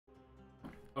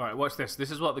Alright, watch this.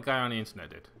 This is what the guy on the internet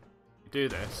did. You do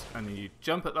this, and then you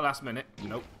jump at the last minute.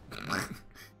 Nope.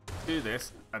 Do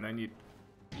this, and then you...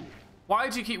 Why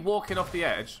do you keep walking off the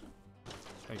edge?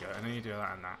 There you go, and then you do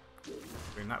that and that.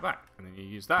 Bring that back. And then you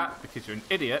use that, because you're an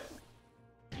idiot.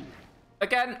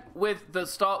 Again, with the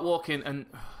start walking, and...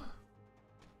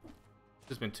 This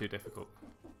has been too difficult.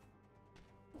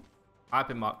 I've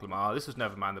been Mark Lamar. This was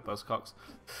Nevermind the Buzzcocks.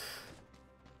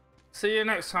 See you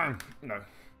next time. No.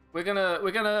 We're gonna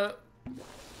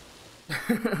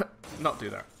not do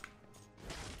that.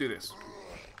 Do this.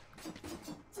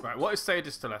 Right, what is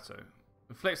Sage's Stiletto?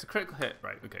 Inflicts a critical hit.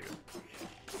 Right, okay, good.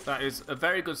 That is a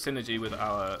very good synergy with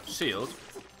our shield,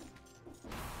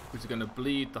 which is going to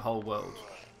bleed the whole world.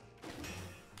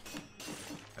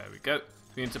 There we go.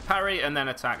 We need to parry and then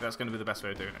attack. That's going to be the best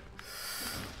way of doing it.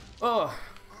 Oh,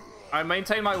 I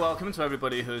maintain my welcome to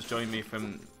everybody who has joined me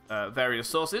from various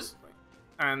sources.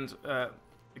 And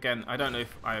again, I don't know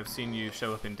if I have seen you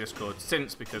show up in Discord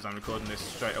since, because I'm recording this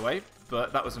straight away.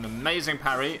 But that was an amazing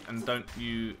parry, and don't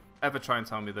you ever try and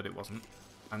tell me that it wasn't.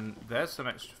 And there's some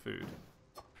extra food.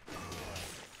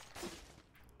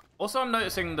 Also, I'm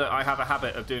noticing that I have a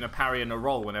habit of doing a parry and a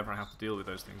roll whenever I have to deal with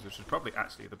those things, which is probably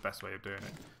actually the best way of doing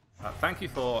it. Thank you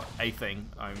for a thing.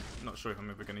 I'm not sure if I'm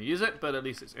ever going to use it, but at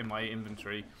least it's in my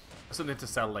inventory. Something to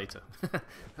sell later.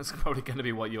 That's probably going to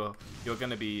be what you're going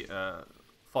to be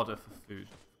fodder for food.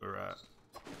 For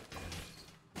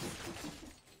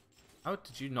how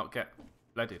did you not get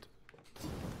leaded?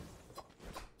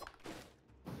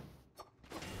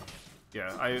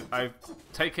 Yeah, I've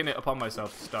taken it upon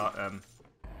myself to start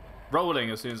rolling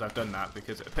as soon as I've done that,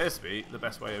 because it appears to be the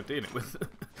best way of dealing with it.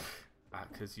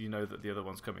 Because you know that the other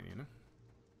one's coming, you know?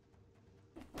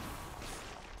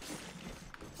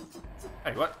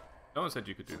 Hey, what? No one said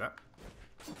you could do that.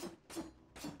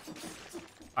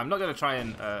 I'm not going to try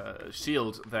and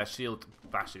shield their shield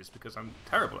bashes, because I'm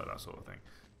terrible at that sort of thing.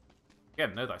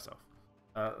 Again, know thyself.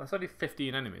 That's only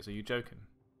 15 enemies. Are you joking?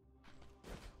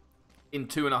 In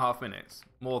 2.5 minutes.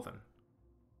 More than.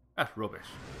 That's rubbish.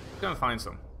 Go and find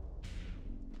some.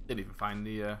 Didn't even find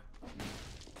the...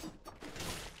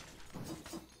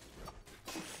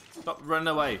 Stop running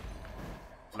away,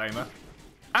 lamer.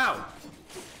 Ow!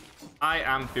 I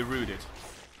am beruded.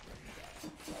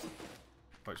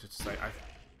 What should I say?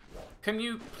 Can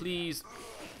you please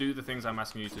do the things I'm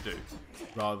asking you to do,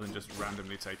 rather than just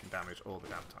randomly taking damage all the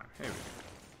damn time? Here we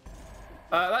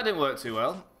go. That didn't work too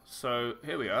well, so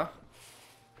here we are.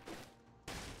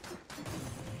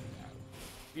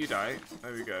 You die.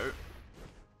 There we go.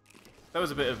 That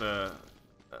was a bit of a...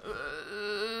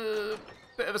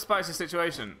 bit of a spicy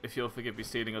situation, if you'll forgive me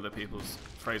stealing other people's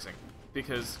phrasing,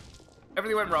 because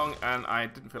everything went wrong and I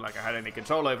didn't feel like I had any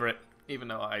control over it, even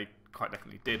though I quite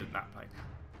definitely did in that play.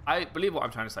 I believe what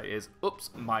I'm trying to say is, oops,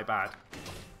 my bad.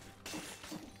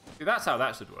 See, that's how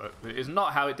that should work, but it is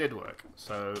not how it did work,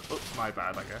 so oops, my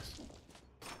bad, I guess.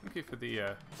 Thank you for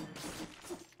the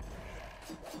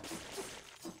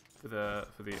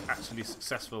actually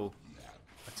successful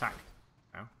attack.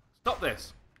 Now, stop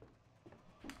this.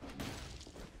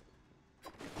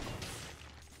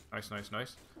 Nice, nice,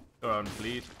 nice. Go on,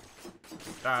 bleed.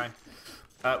 Die.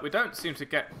 We don't seem to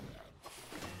get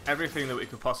everything that we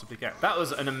could possibly get. That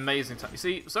was an amazing time. You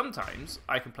see, sometimes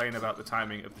I complain about the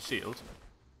timing of the shield,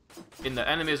 in that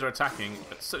enemies are attacking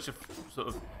at such a sort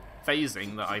of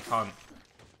phasing that I can't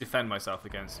defend myself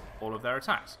against all of their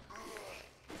attacks.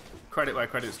 Credit where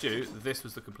credit's due, this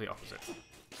was the complete opposite.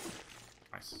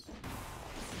 Nice.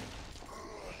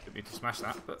 Didn't mean to smash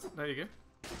that, but there you go.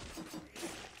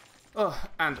 Oh,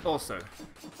 and also,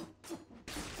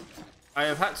 I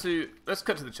have had to... Let's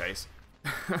cut to the chase.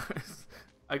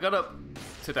 I got up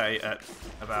today at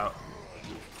about...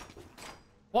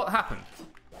 What happened?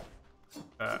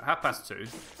 2:30.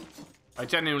 I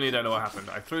genuinely don't know what happened.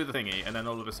 I threw the thingy, and then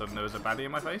all of a sudden there was a baddie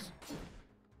in my face.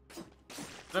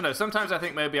 No, sometimes I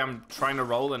think maybe I'm trying to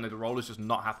roll, and the roll is just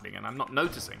not happening, and I'm not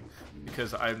noticing,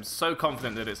 because I'm so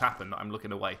confident that it's happened that I'm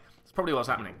looking away. It's probably what's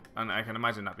happening, and I can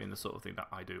imagine that being the sort of thing that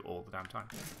I do all the damn time.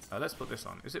 Let's put this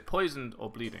on. Is it poisoned or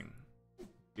bleeding?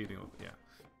 Bleeding, or, yeah.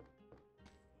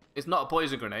 It's not a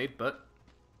poison grenade, but...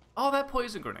 Oh, they're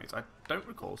poison grenades. I don't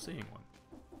recall seeing one.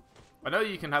 I know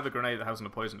you can have a grenade that has a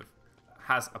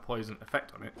poison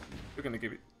effect on it. We're going to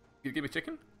give it... You give me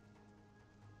chicken?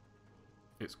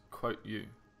 It's quote you.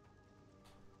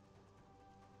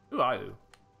 Who are you?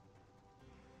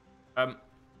 I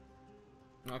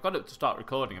got it to start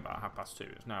recording about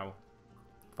 2:30. It's now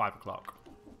 5 o'clock.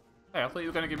 Hey, I thought you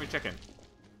were going to give me chicken.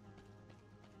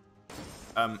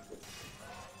 And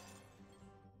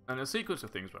a sequence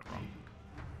of things went wrong.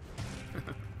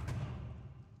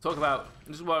 talk about,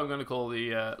 this is what I'm going to call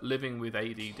the living with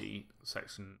ADD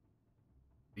section.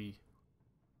 I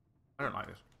don't like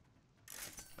this.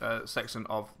 Section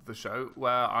of the show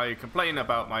where I complain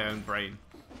about my own brain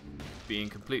being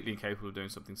completely incapable of doing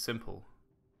something simple.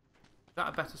 Is that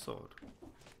a better sword?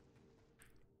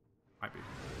 Might be.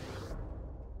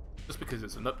 Just because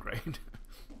it's an upgrade.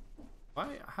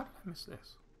 Why? How did I miss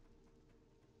this?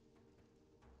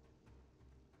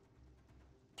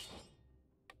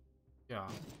 Yeah, I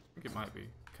think it might be.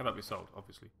 Cannot be sold,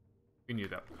 obviously. We knew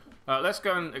that. Let's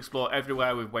go and explore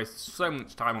everywhere. We've wasted so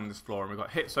much time on this floor and we've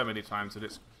got hit so many times that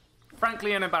it's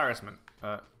frankly an embarrassment.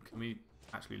 Can we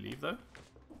actually leave though?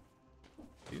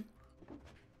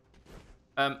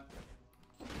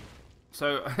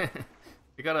 So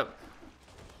we got up.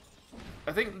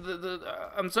 I think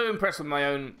I'm so impressed with my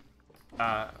own.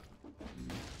 Oh,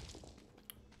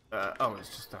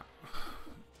 it's just that.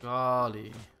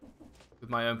 Golly. With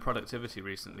my own productivity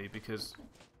recently, because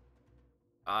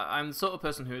I'm the sort of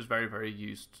person who is very, very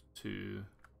used to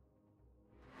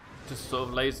just sort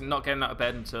of lazy, not getting out of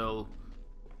bed until,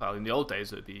 well, in the old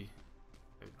days it would be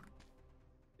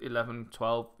 11,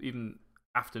 12, even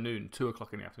afternoon, 2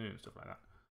 o'clock in the afternoon, stuff like that.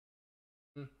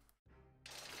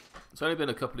 It's only been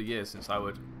a couple of years since I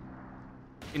would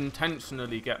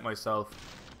intentionally get myself,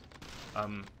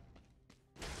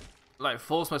 like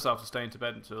force myself to stay in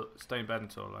bed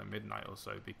until like midnight or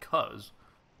so, because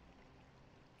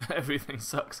everything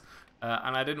sucks,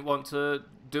 and I didn't want to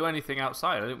do anything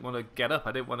outside. I didn't want to get up.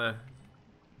 I didn't want to.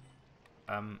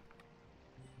 I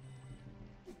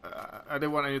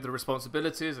didn't want any of the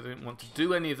responsibilities. I didn't want to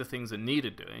do any of the things that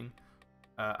needed doing,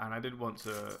 and I didn't want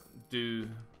to do.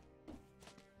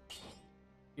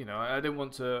 You know, I didn't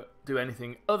want to do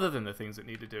anything other than the things that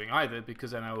needed doing either,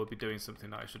 because then I would be doing something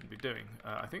that I shouldn't be doing.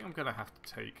 I think I'm going to have to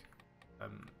take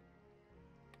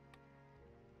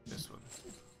this one.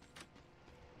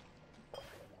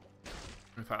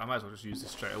 In fact, I might as well just use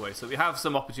this straight away. So we have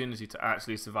some opportunity to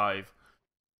actually survive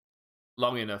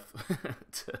long enough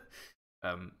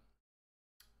to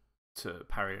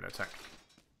parry an attack.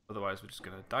 Otherwise, we're just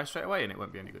going to die straight away and it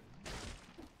won't be any good.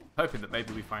 Hoping that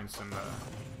maybe we find some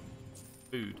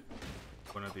food.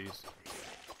 One of these.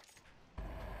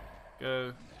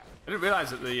 Go. I didn't realise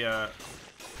that the...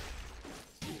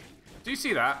 Do you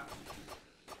see that?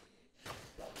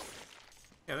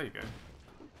 Yeah, there you go.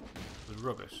 It was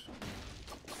rubbish.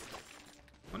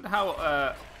 Wonder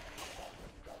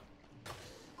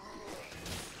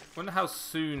how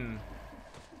soon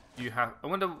you have. I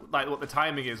wonder like what the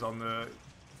timing is on the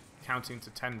counting to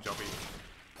 10 jobby.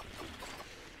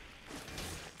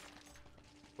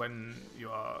 When you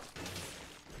are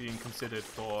being considered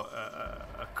for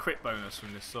a crit bonus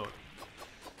from this sword.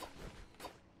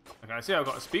 Okay, I see I've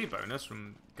got a speed bonus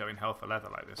from going hell for leather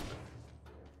like this, but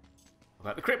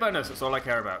about the crit bonus, that's all I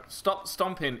care about. Stop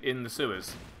stomping in the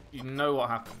sewers. You know what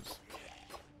happens.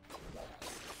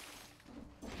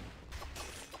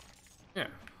 Yeah.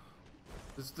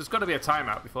 There's got to be a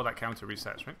timeout before that counter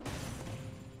resets, right?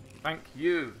 Thank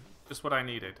you. Just what I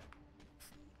needed.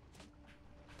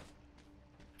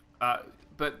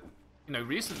 But, you know,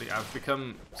 recently I've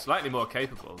become slightly more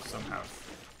capable somehow.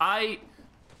 I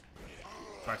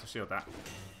try to shield that,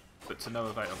 but to no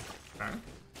avail. Okay.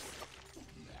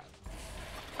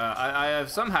 I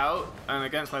have somehow, and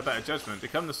against my better judgment,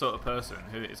 become the sort of person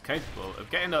who is capable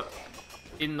of getting up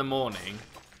in the morning,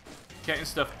 getting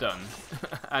stuff done,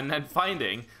 and then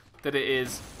finding that it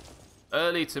is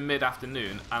early to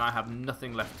mid-afternoon and I have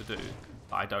nothing left to do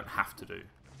that I don't have to do.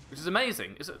 Which is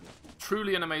amazing. It's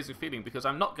truly an amazing feeling because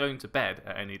I'm not going to bed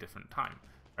at any different time,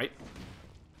 right?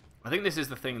 I think this is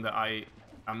the thing that I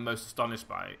am most astonished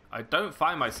by. I don't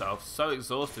find myself so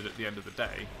exhausted at the end of the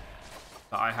day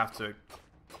that I have to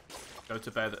go to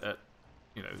bed at,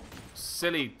 you know,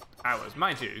 silly hours.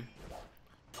 Mind you,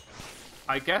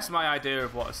 I guess my idea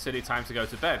of what a silly time to go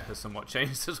to bed has somewhat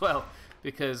changed as well,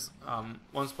 because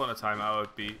once upon a time I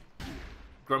would be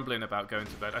grumbling about going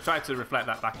to bed. I tried to reflect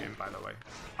that back in, by the way.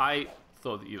 I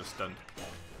thought that you were stunned.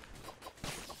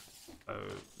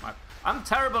 I'm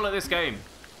terrible at this game.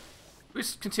 We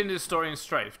should continue the story in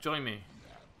Strafe. Join me.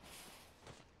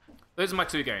 Those are my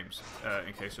 2 games,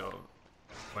 in case you're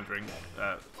wondering.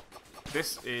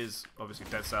 This is obviously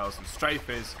Dead Cells, and Strafe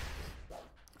is...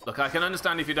 Look, I can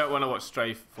understand if you don't want to watch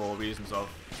Strafe for reasons of...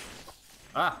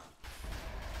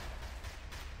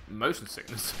 motion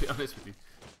sickness, to be honest with you.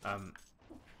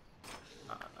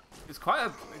 It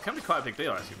can be quite a big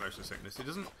deal, actually, motion sickness. It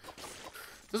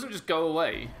doesn't just go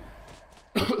away.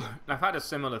 I've had a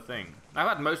similar thing. I've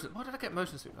had motion... Why did I get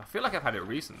motion sickness? I feel like I've had it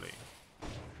recently.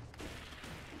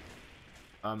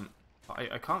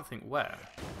 I can't think where.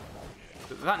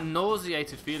 That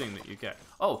nauseated feeling that you get.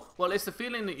 Oh, well, it's the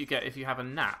feeling that you get if you have a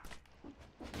nap.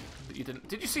 That you didn't.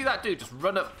 Did you see that dude just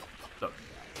run up? Look,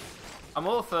 I'm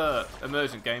all for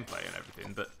emergent gameplay and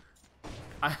everything, but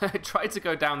I tried to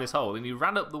go down this hole and he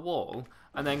ran up the wall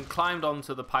and then climbed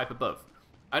onto the pipe above.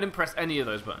 I didn't press any of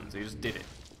those buttons. He just did it.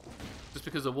 Just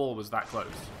because the wall was that close.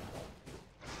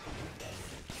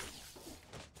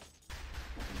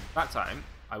 That time,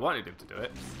 I wanted him to do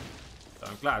it. So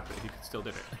I'm glad that he still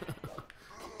did it.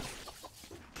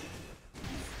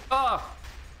 Oh!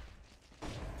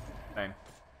 Pain.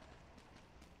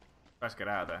 Let's get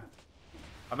out of there.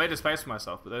 I made a space for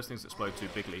myself, but those things explode too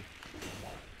bigly.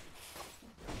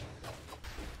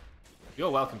 You're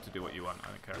welcome to do what you want. I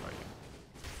don't care about you.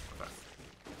 What's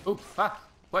that? Ooh! Ah!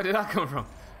 Where did that come from?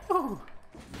 Ooh!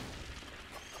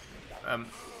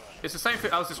 It's the same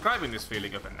thing. I was describing this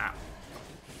feeling of a nap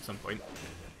at some point.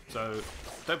 So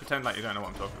don't pretend like you don't know what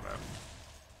I'm talking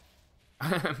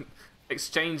about.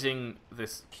 Exchanging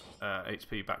this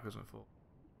HP backwards and forth.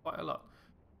 Quite a lot.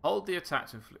 Hold the attack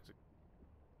to inflict.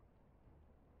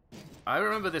 I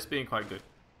remember this being quite good.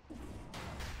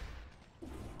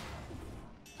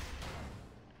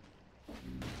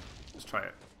 Let's try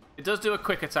it. It does do a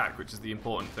quick attack, which is the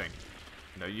important thing.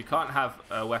 You know, you can't have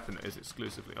a weapon that is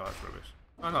exclusively... Oh, that's rubbish.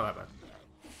 Oh, not that bad.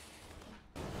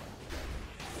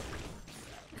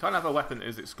 You can't have a weapon that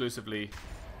is exclusively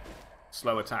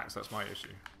slow attacks. That's my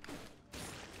issue.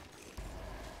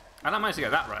 And I managed to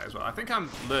get that right as well. I think I'm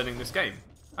learning this game.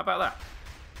 How about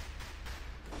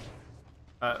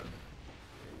that?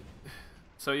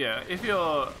 So yeah, if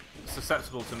you're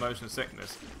susceptible to motion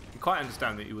sickness, you quite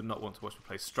understand that you would not want to watch me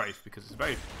play Strafe because it's a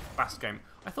very fast game.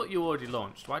 I thought you already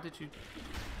launched. Why did you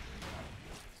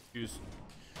use...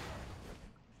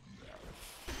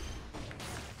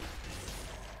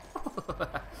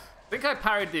 I think I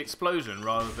parried the explosion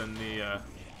rather than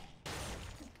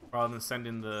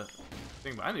sending the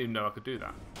thing, but I didn't even know I could do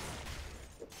that.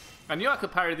 I knew I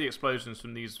could parry the explosions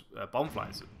from these bomb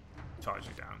flights that charge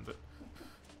you down, but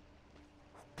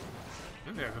I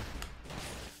don't think I could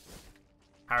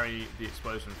parry the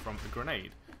explosion from a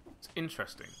grenade. It's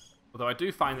interesting. Although I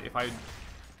do find that if I...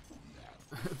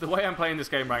 the way I'm playing this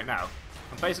game right now,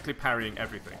 I'm basically parrying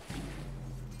everything.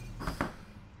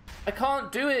 I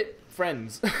can't do it,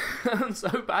 friends. I'm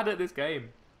so bad at this game.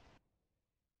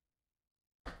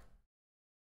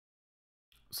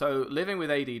 So living with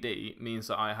ADD means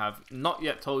that I have not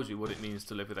yet told you what it means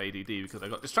to live with ADD because I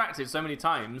got distracted so many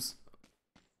times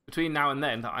between now and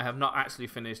then that I have not actually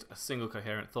finished a single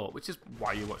coherent thought, which is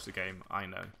why you watch the game, I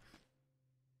know.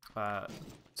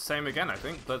 Same again, I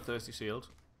think. Bloodthirsty Shield.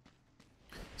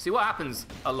 See, what happens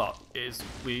a lot is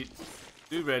we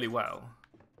do really well.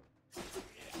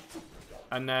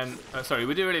 And then, sorry,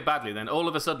 we do really badly. Then all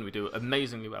of a sudden we do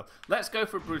amazingly well. Let's go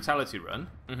for a brutality run.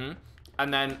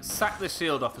 And then sack the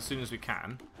shield off as soon as we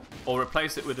can. Or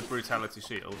replace it with a brutality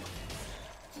shield.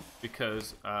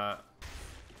 Because,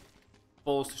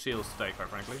 balls to shields today, quite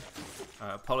frankly.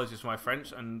 Apologies for my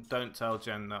French. And don't tell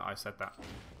Jen that I said that.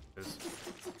 Because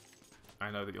I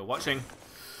know that you're watching.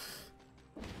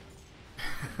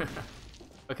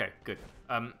 Okay, good.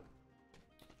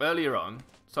 Earlier on,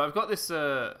 so I've got this...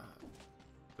 the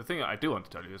thing that I do want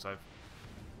to tell you is I've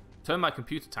turned my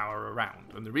computer tower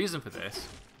around. And the reason for this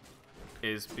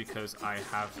is because I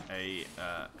have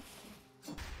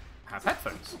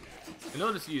headphones. In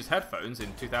order to use headphones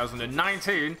in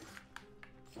 2019,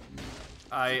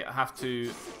 I have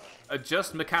to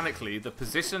adjust mechanically the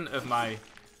position of my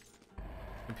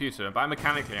computer. And by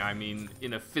mechanically, I mean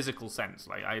in a physical sense.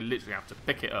 Like, I literally have to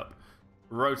pick it up,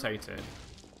 rotate it,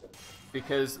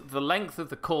 because the length of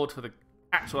the cord for the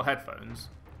actual headphones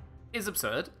is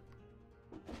absurd,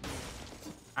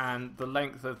 and the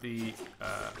length of the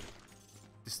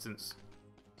distance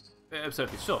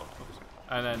absurdly short, obviously.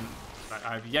 And then like,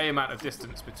 I have yay amount of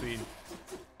distance between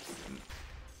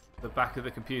the back of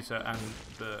the computer and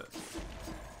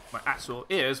my actual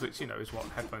ears, which, you know, is what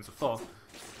headphones are for.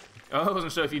 I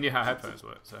wasn't sure if you knew how headphones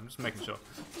work, so I'm just making sure.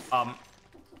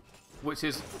 Which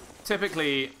is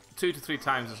typically 2 to 3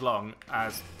 times as long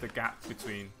as the gap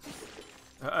between,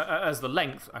 as the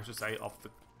length, I should say, of the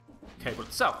cable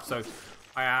itself. So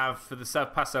I have, for the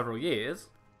past several years,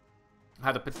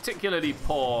 had a particularly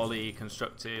poorly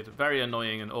constructed, very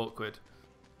annoying and awkward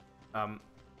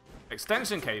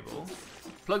extension cable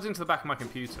plugged into the back of my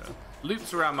computer,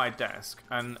 looped around my desk,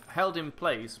 and held in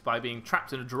place by being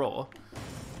trapped in a drawer,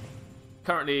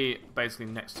 currently basically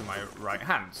next to my right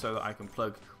hand, so that I can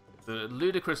plug the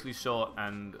ludicrously short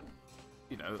and,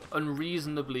 you know,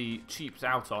 unreasonably cheaped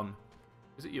out on...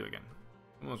 Is it you again?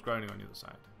 Someone's groaning on the other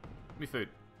side. Give me food.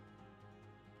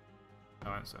 No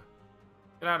answer.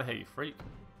 Get out of here, you freak.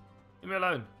 Leave me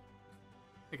alone.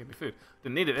 They give me food.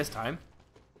 Didn't need it this time.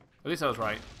 At least I was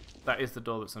right. That is the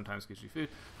door that sometimes gives you food.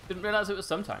 Didn't realise it was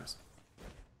sometimes.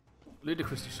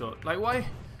 Ludicrously short. Like, why?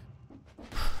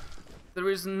 There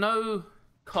is no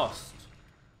cost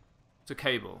to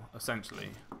cable, essentially,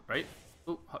 right?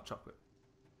 Oh, hot chocolate.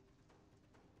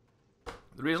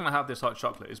 The reason I have this hot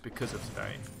chocolate is because of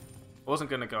today. I wasn't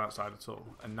going to go outside at all,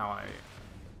 and now I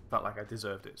felt like I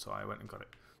deserved it, so I went and got it.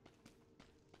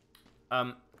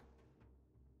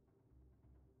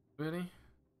 Really?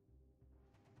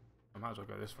 I might as well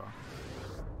go this far.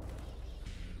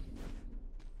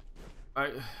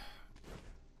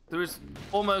 There is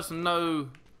almost no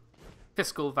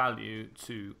fiscal value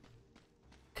to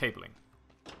cabling.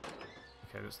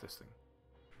 Okay, that's this thing.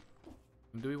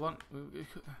 Do we want... Give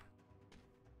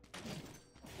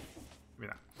me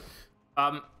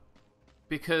that.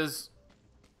 Because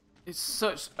it's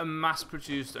such a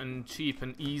mass-produced and cheap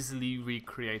and easily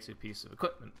recreated piece of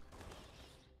equipment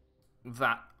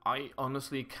that I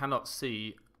honestly cannot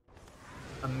see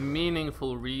a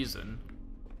meaningful reason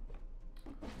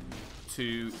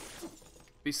to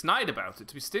be snide about it,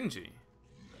 to be stingy.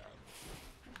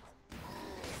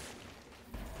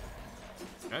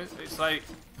 You know, it's like...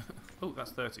 Oh,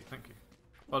 that's 30, thank you.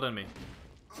 Well done, me.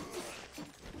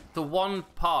 The one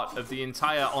part of the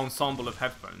entire ensemble of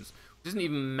headphones which isn't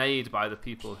even made by the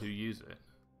people who use it.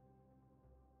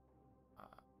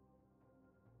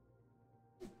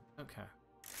 Okay.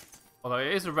 Although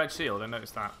it is a red shield, I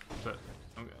noticed that, but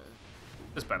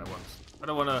there's better ones. I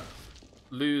don't want to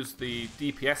lose the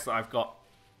DPS that I've got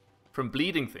from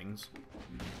bleeding things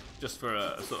just for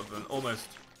a sort of an almost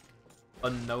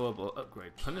unknowable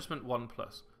upgrade. Punishment 1+.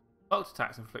 Bolt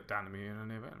attacks inflict damage on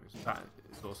nearby enemies. That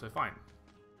is also fine.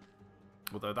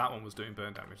 Although that one was doing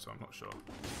burn damage, so I'm not sure.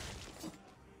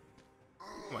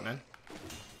 Come on then.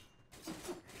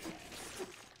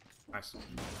 Nice.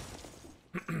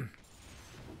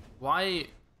 Why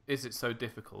is it so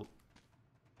difficult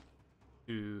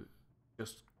to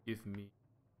just give me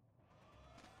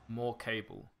more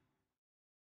cable?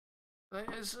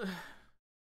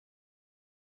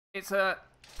 It's a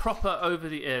proper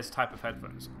over-the-ears type of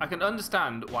headphones. I can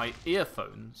understand why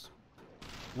earphones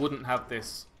wouldn't have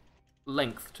this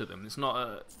length to them. It's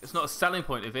not a selling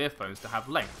point of earphones to have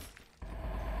length.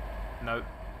 No,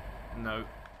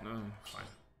 fine.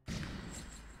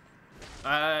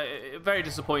 Very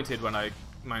disappointed when I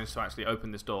managed to actually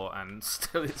open this door and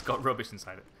still it's got rubbish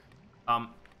inside it. I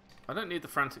don't need the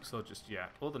frantic sword just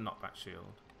yet, or the knockback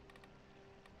shield.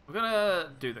 We're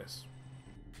gonna do this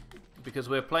because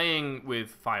we're playing with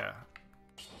fire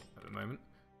at the moment.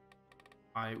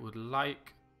 I would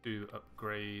like to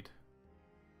upgrade.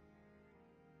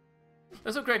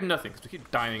 Let's upgrade nothing because we keep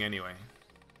dying anyway.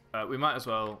 We might as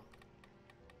well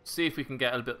see if we can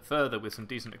get a bit further with some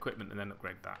decent equipment and then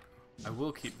upgrade that. I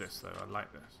will keep this though. I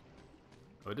like this.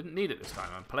 Oh, I didn't need it this time.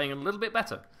 I'm playing a little bit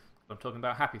better. I'm talking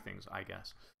about happy things, I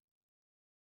guess.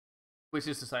 Which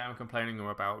is to say, I'm complaining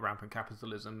more about rampant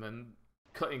capitalism and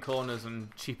cutting corners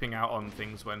and cheaping out on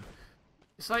things when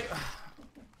it's like,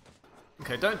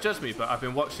 okay, don't judge me, but I've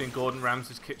been watching Gordon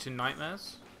Ramsay's Kitchen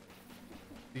Nightmares,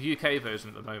 the UK version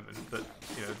at the moment, but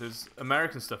you know, there's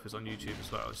American stuff is on YouTube as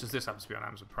well. It's just this happens to be on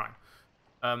Amazon Prime.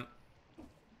 I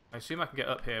assume I can get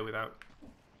up here without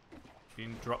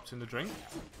being dropped in the drink.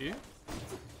 You?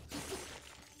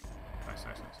 Nice.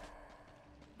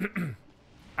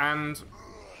 And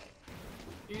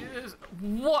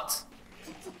what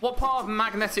part of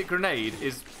magnetic grenade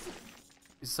is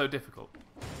so difficult?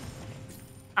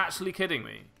 Actually kidding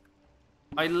me?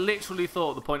 I literally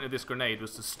thought the point of this grenade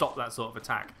was to stop that sort of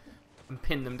attack and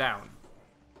pin them down.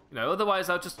 You know, otherwise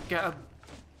I'll just get a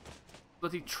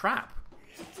bloody trap.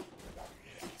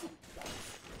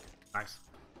 Nice.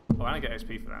 Oh, I don't get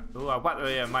XP for that. Oh, I whacked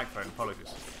the microphone.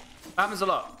 Apologies. That happens a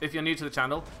lot. If you're new to the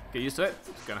channel, get used to it.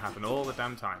 It's going to happen all the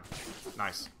damn time.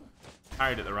 Nice.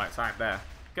 Parried at the right time there.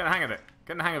 Get the hang of it.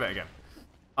 Get the hang of it again.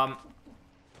 Hang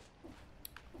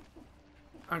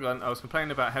on. I was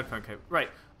complaining about headphone cable. Right.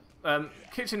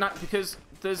 Kitchen night, because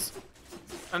there's...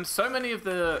 And so many of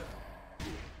the...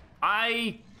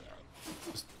 I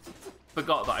just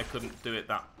forgot that I couldn't do it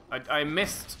that... I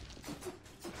missed...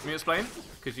 Let me explain,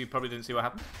 because you probably didn't see what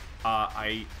happened.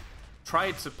 I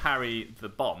tried to parry the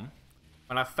bomb,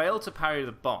 and I failed to parry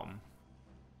the bomb.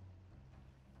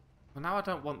 Well, now I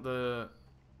don't want the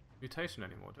mutation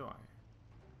anymore, do I?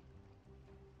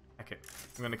 Okay,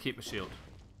 I'm going to keep the shield.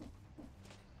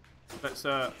 Let's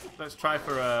try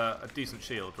for a decent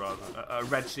shield, rather. A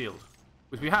red shield,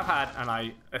 which we have had, and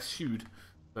I eschewed,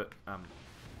 but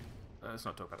let's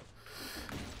not talk about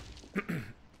it.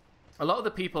 a lot of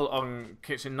the people on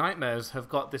Kitchen Nightmares have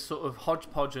got this sort of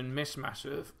hodgepodge and mishmash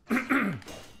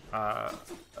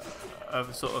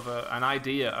of sort of an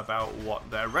idea about what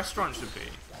their restaurant should be.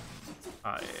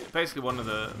 Basically, one of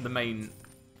the main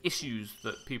issues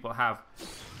that people have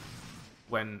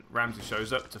when Ramsey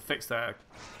shows up to fix their...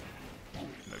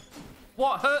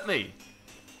 What hurt me?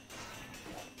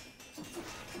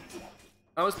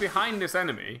 I was behind this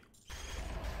enemy.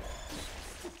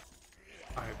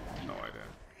 I have no idea.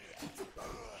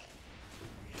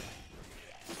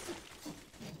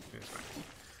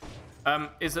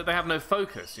 Is that they have no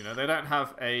focus, you know? They don't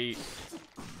have a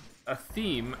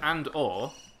theme and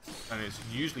it's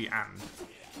usually and.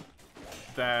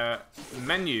 Their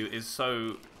menu is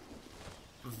so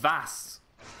vast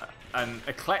and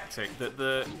eclectic that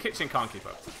the kitchen can't keep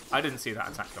up. I didn't see that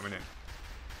attack coming in.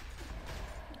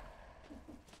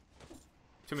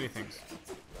 Too many things.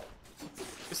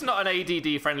 It's not an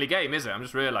ADD-friendly game, is it? I'm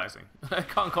just realising. I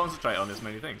can't concentrate on this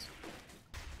many things.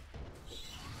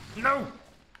 No!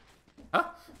 Huh?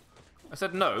 I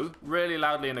said no, really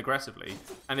loudly and aggressively,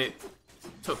 and it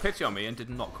took pity on me and did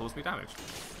not cause me damage.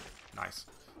 Nice.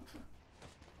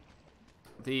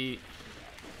 The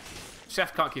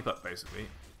chef can't keep up, basically.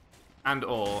 And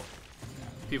or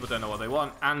people don't know what they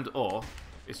want, and or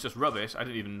it's just rubbish. I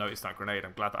didn't even notice that grenade.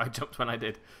 I'm glad that I jumped when I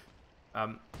did.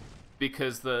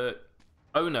 Because the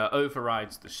owner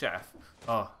overrides the chef.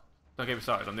 Oh, don't get me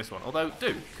started on this one. Although,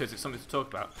 do, because it's something to talk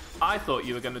about. I thought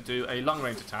you were going to do a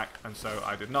long-range attack, and so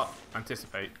I did not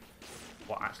anticipate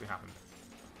what actually happened.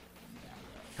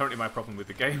 Currently, my problem with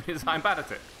the game is I'm bad at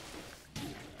it.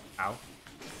 Ow.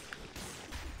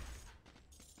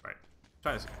 Right.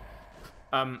 Try this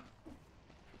again.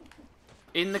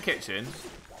 In the kitchen,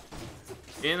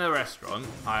 in a restaurant,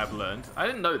 I have learned... I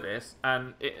didn't know this,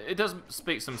 and it does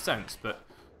speak some sense, but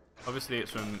obviously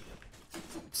it's from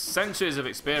centuries of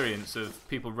experience of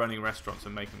people running restaurants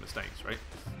and making mistakes, right?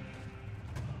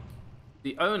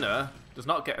 The owner does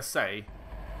not get a say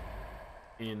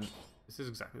in... This is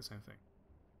exactly the same thing.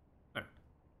 No.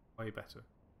 Way better.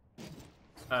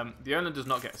 The owner does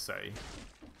not get a say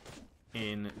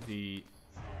in the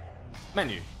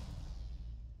menu.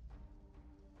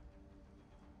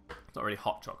 It's not really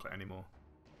hot chocolate anymore.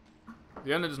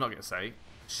 The owner does not get a say.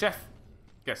 Chef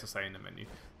gets a say in the menu.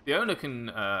 The owner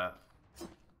can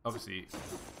obviously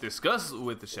discuss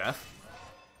with the chef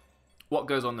what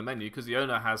goes on the menu, because the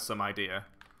owner has some idea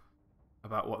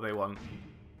about what they want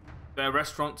their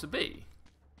restaurant to be.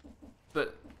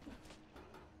 But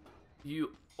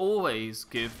you always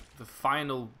give the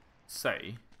final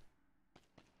say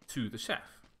to the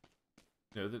chef.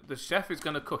 You know, the chef is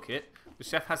going to cook it. The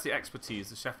chef has the expertise.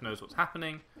 The chef knows what's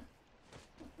happening.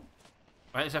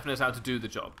 Right? The chef knows how to do the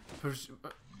job.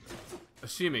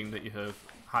 Assuming that you have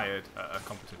hired a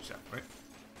competent chef, right?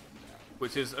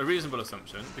 Which is a reasonable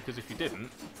assumption, because if you didn't,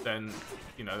 then,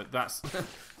 you know, that's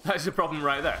that's your problem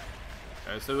right there.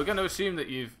 So we're going to assume that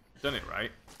you've done it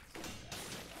right,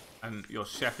 and your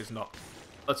chef is not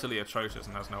utterly atrocious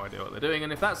and has no idea what they're doing.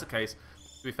 And if that's the case,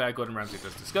 to be fair, Gordon Ramsay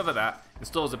does discover that,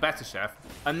 installs a better chef,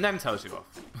 and then tells you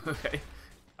off. Okay,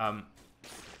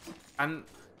 and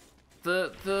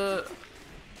the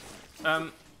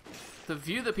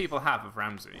view that people have of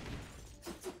Ramsay,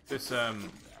 this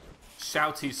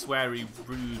shouty, sweary,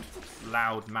 rude,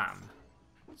 loud man,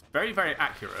 it's very, very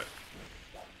accurate.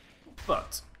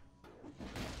 But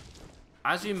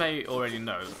as you may already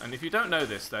know, and if you don't know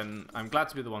this, then I'm glad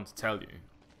to be the one to tell you,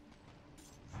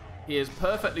 he is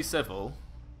perfectly civil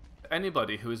to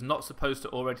anybody who is not supposed to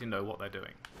already know what they're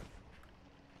doing.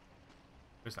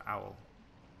 Where's the owl?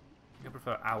 I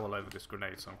prefer owl over this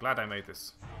grenade, so I'm glad I made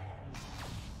this.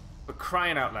 But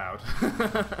crying out loud.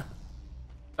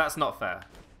 That's not fair.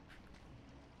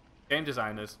 Game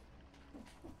designers.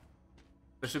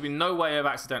 There should be no way of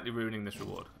accidentally ruining this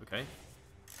reward, okay?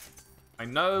 I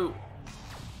know,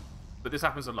 but this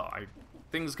happens a lot.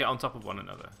 Things get on top of one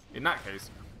another. In that case,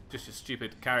 just your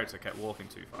stupid character kept walking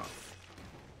too far.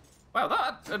 Wow,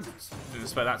 I didn't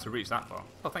expect that to reach that far.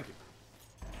 Oh, thank you.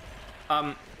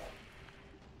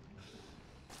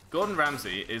 Gordon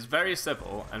Ramsay is very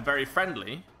civil and very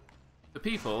friendly to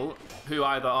people who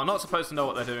either are not supposed to know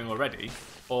what they're doing already,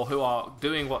 or who are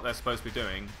doing what they're supposed to be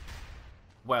doing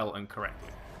well and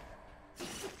correctly.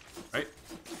 Right?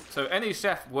 So any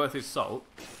chef worth his salt,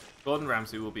 Gordon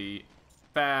Ramsay will be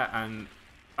fair and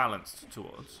balanced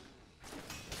towards.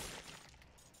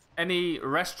 Any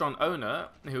restaurant owner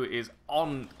who is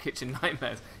on Kitchen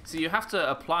Nightmares, so you have to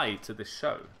apply to this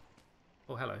show.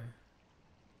 Oh, hello.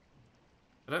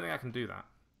 I don't think I can do that.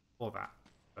 Or that.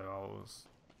 So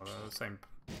the same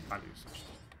values.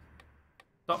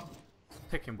 Stop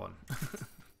picking one.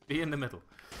 Be in the middle.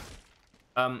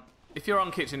 If you're on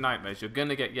Kitchen Nightmares, you're going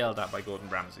to get yelled at by Gordon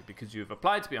Ramsay because you've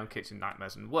applied to be on Kitchen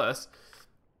Nightmares, and worse,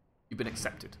 you've been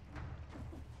accepted.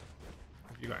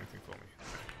 Have you got anything for me?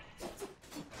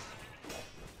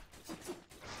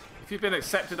 If you've been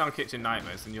accepted on Kitchen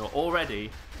Nightmares, then you're already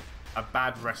a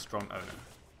bad restaurant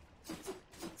owner.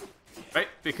 Right?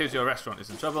 Because your restaurant is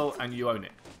in trouble and you own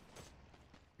it.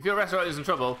 If your restaurant is in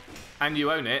trouble and you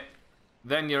own it,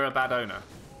 then you're a bad owner.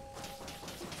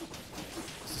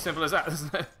 It's as simple as that,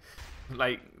 isn't it?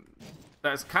 Like,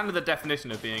 that's kind of the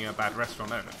definition of being a bad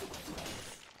restaurant owner.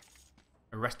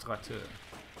 A restaurateur.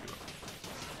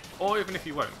 Or even if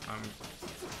you won't, I'm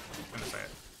going to say it.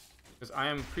 Because I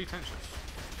am pretentious.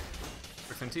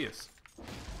 Pretentious.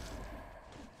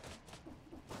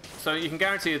 So you can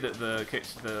guarantee that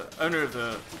the owner of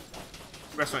the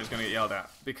restaurant is going to get yelled at,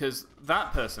 because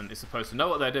that person is supposed to know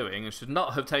what they're doing and should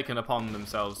not have taken upon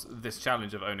themselves this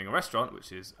challenge of owning a restaurant,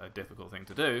 which is a difficult thing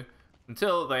to do,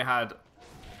 until they had,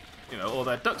 you know, all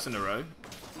their ducks in a row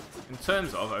in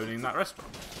terms of owning that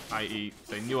restaurant. I.e.,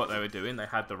 they knew what they were doing, they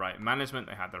had the right management,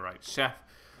 they had the right chef,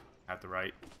 had the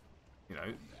right, you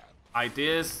know,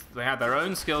 ideas, they had their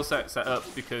own skill set set up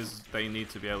because they need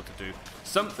to be able to do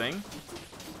something.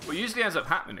 What usually ends up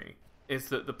happening is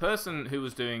that the person who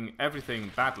was doing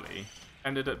everything badly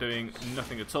ended up doing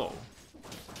nothing at all.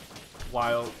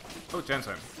 While, oh, Jen's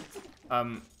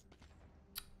home.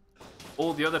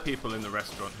 All the other people in the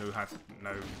restaurant who had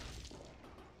no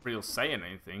real say in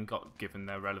anything got given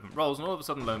their relevant roles, and all of a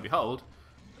sudden, lo and behold,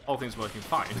 all things working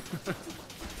fine.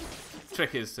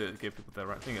 Trick is to give people the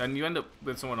right thing, and you end up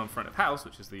with someone on front of house,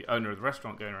 which is the owner of the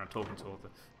restaurant, going around talking to all the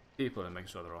people and making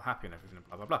sure they're all happy and everything, and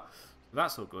blah blah blah. So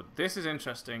that's all good. This is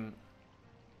interesting.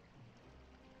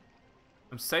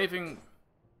 I'm saving.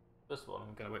 First of all,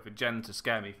 I'm going to wait for Jen to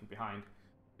scare me from behind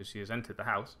because she has entered the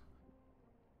house.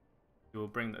 She will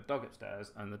bring the dog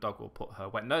upstairs, and the dog will put her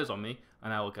wet nose on me,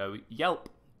 and I will go yelp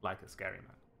like a scary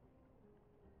man.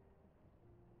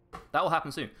 That will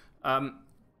happen soon.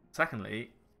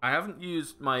 Secondly, I haven't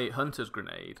used my hunter's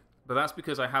grenade, but that's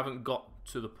because I haven't got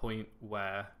to the point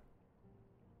where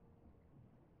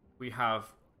we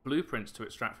have blueprints to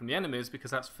extract from the enemies,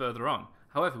 because that's further on.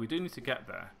 However, we do need to get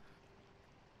there.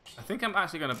 I think I'm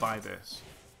actually going to buy this.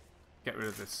 Get rid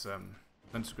of this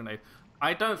hunter's grenade.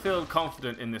 I don't feel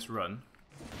confident in this run.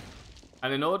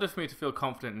 And in order for me to feel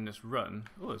confident in this run...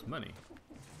 Oh, there's money.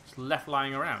 It's left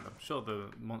lying around. I'm sure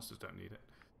the monsters don't need it.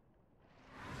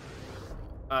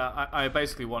 I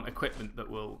basically want equipment that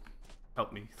will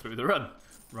help me through the run,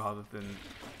 rather than...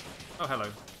 Oh, hello.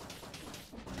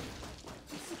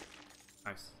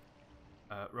 Nice.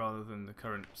 Rather than the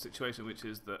current situation, which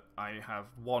is that I have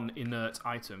one inert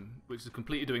item, which is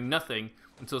completely doing nothing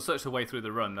until such a way through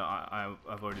the run that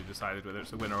I've already decided whether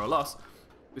it's a win or a loss,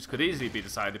 which could easily be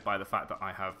decided by the fact that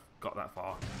I have got that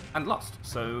far and lost.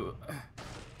 So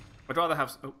I'd rather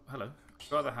have... Oh, hello.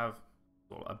 I'd rather have,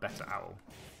 well, a better owl.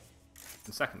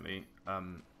 And secondly,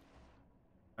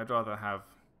 I'd rather have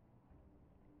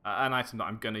an item that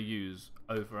I'm going to use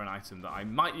over an item that I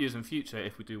might use in future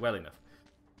if we do well enough.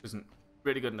 Isn't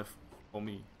really good enough for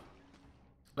me.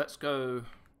 Let's go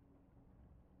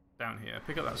down here.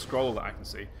 Pick up that scroll that I can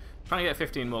see. Trying to get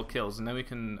 15 more kills, and then we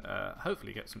can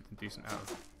hopefully get something decent out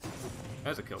of it.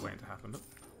 There's a kill waiting to happen. Look.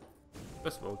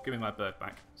 First of all, give me my bird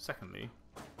back. Secondly,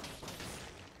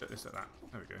 get this at that.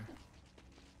 There we go.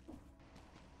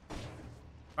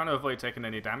 Trying to avoid taking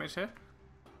any damage here,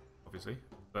 obviously,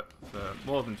 but for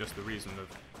more than just the reason of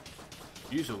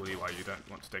usually why you don't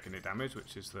want to take any damage,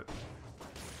 which is that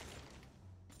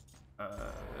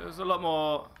there's a lot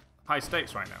more high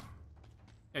stakes right now.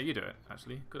 Yeah, you do it,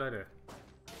 actually. Good idea.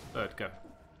 Bird, go.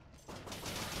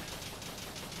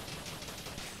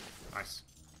 Nice.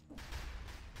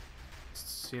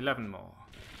 It's 11 more.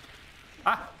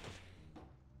 Ah!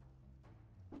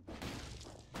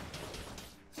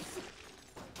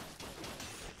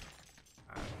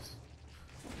 Nice.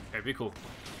 Okay, be cool.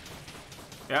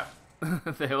 Yeah.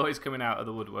 They're always coming out of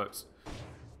the woodworks.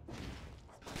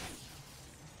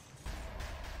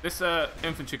 This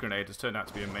infantry grenade has turned out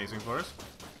to be amazing for us,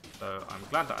 so I'm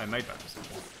glad that I made that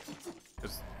decision.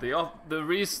 Because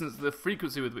the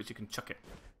frequency with which you can chuck it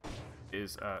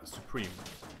is supreme.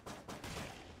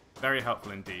 Very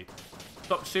helpful indeed.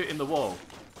 Stop shooting the wall,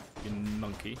 you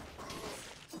monkey.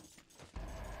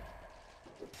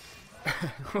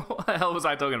 What the hell was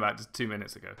I talking about just 2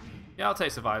 minutes ago? Yeah, I'll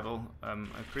take survival. I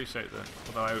appreciate that.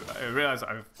 Although I realise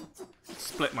I've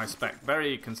split my spec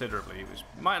very considerably, which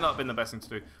might not have been the best thing to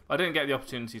do. But I didn't get the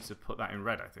opportunity to put that in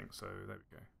red, I think, so there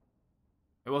we go.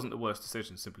 It wasn't the worst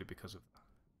decision simply because of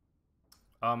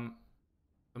that.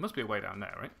 There must be a way down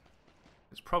there, right?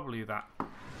 It's probably that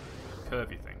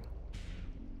curvy thing.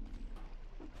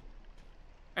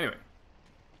 Anyway,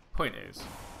 point is...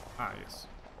 Ah, yes.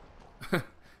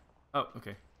 Oh,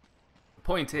 okay. The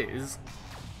point is...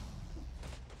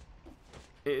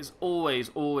 It is always,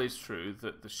 always true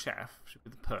that the chef should be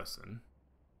the person...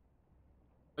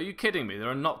 Are you kidding me? There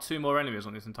are not 2 more enemies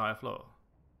on this entire floor.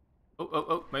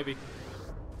 Oh, maybe.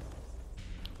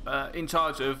 In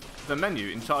charge of the menu,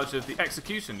 in charge of the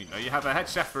execution. You know, you have a head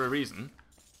chef for a reason.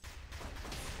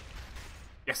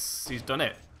 Yes, he's done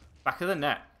it. Back of the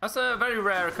net. That's a very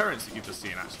rare occurrence that you've just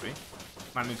seen, actually.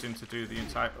 Managing to do the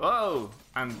entire... Oh!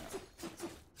 And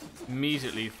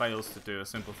immediately fails to do a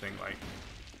simple thing like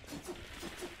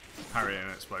parry an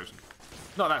explosion.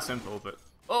 Not that simple, but...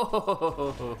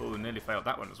 Oh! Nearly failed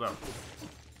that one as well.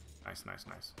 Nice, nice,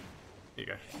 nice. Here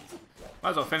you go.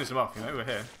 Might as well finish him off, you know, we're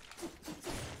here.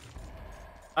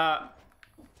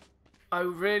 I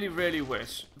really, really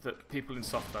wish that people in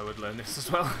software would learn this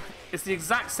as well. It's the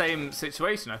exact same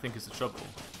situation, I think, is the trouble,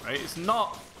 right? It's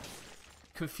not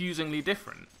confusingly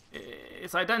different.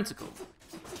 It's identical.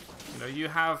 You know, you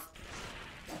have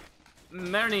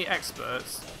many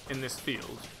experts in this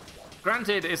field.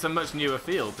 Granted, it's a much newer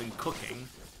field than cooking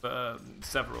for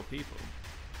several people.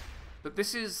 But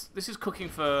this is cooking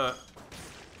for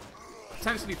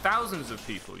potentially thousands of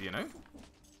people, you know?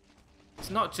 It's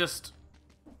not just...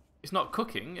 It's not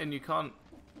cooking, and you can't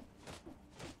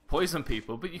poison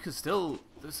people, but you can still...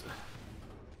 First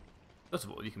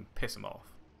of all, you can piss them off.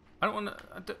 I don't want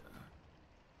to...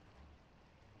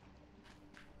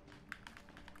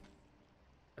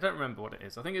 I don't remember what it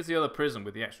is. I think it's the other prison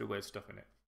with the extra weird stuff in it.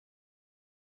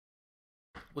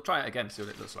 We'll try it again, see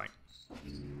what it looks like.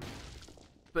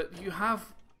 But you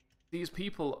have these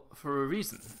people for a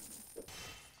reason.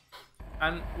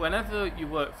 And whenever you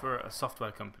work for a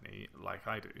software company, like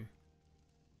I do,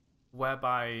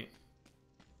 whereby...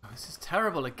 Oh, this is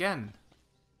terrible again.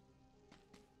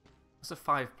 That's a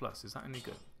 5+. Is that any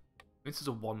good? This is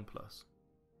a 1+.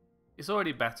 It's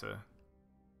already better.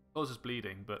 Yours is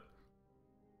bleeding, but...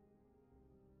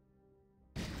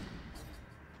 I'm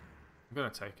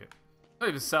going to take it. I don't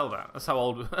even sell that. That's how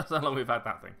old... That's how long we've had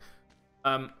that thing.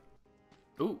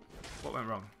 Ooh, what went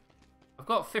wrong? I've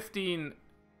got 15...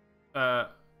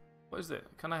 what is it?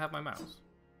 Can I have my mouse?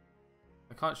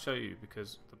 I can't show you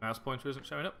because the mouse pointer isn't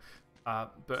showing up.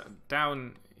 But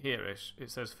down here-ish,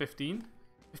 it says 15.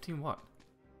 15 what?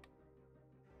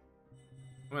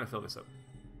 I'm going to fill this up.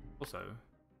 Also,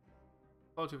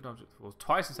 quality of an object falls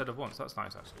twice instead of once. That's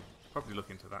nice, actually. Probably look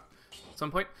into that at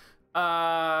some point. I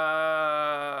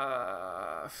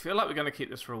feel like we're going to keep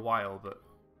this for a while, but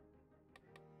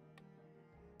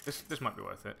this might be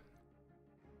worth it.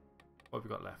 What have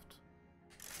we got left?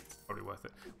 Probably worth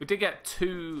it. We did get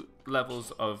 2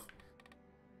 levels of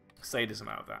sadism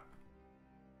out of that,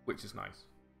 which is nice.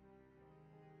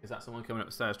 Is that someone coming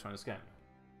upstairs trying to scare me?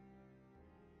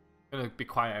 I'm going to be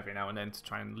quiet every now and then to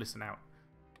try and listen out.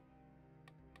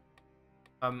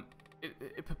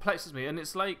 It perplexes me, and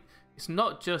it's like, it's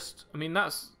not just... I mean,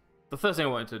 that's... The first thing I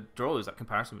wanted to draw is that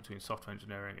comparison between software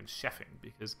engineering and chefing,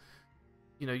 because,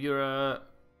 you know, you're a...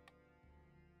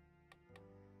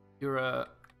 You're an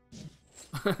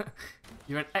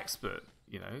expert,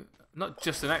 you know? Not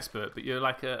just an expert, but you're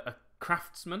like a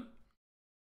craftsman.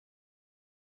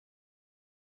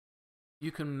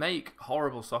 You can make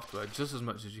horrible software just as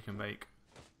much as you can make...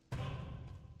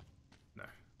 No.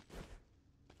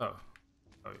 Oh.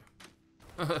 Oh,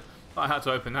 yeah. I had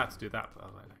to open that to do that, but I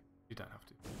was like, no, you don't have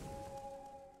to.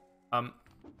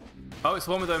 Oh, it's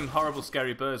the one with them horrible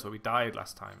scary birds where we died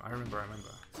last time. I remember.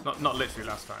 Not literally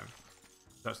last time.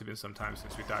 It's actually been some time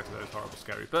since we died to those horrible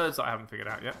scary birds that I haven't figured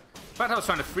out yet. In fact, I was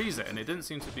trying to freeze it and it didn't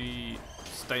seem to be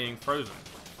staying frozen.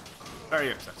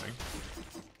 Very upsetting.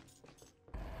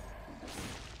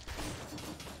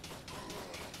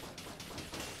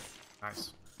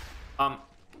 Nice.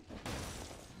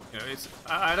 You know,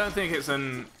 I don't think it's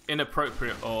an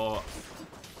inappropriate or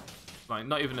like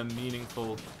not even a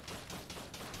meaningful...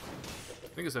 I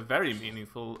think it's a very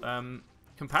meaningful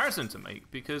comparison to make,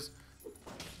 because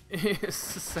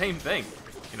it's the same thing,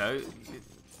 you know.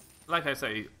 Like I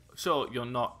say, sure, you're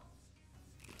not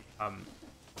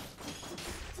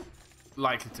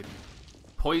likely to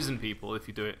poison people if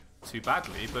you do it too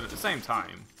badly, but at the same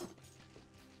time,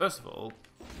 first of all,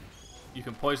 you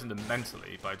can poison them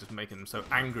mentally by just making them so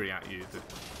angry at you that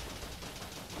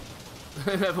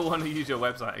they never want to use your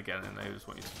website again, and they just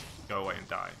want you to go away and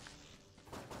die.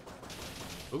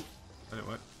 Oh, that didn't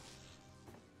work.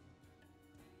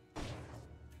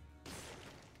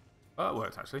 Oh, that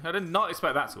worked, actually. I did not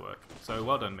expect that to work, so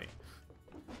well done me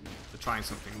for trying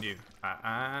something new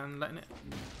and letting it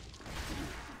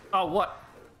Oh, what?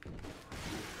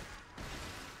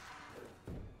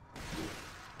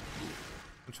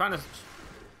 I'm trying to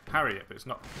parry it, but it's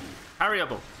not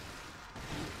parryable.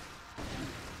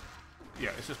 Yeah,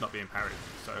 it's just not being parried,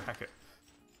 so heck it.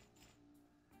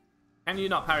 Can you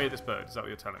not parry this bird? Is that what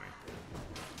you're telling me?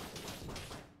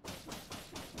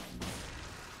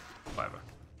 Whatever.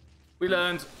 We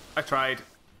learned. I tried.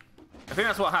 I think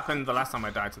that's what happened the last time I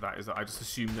died to that, is that I just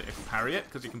assumed that it could parry it,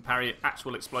 because you can parry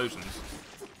actual explosions.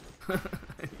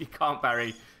 You can't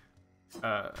parry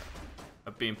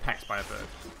being pecked by a bird,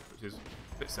 which is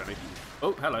a bit silly.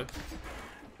 Oh, hello.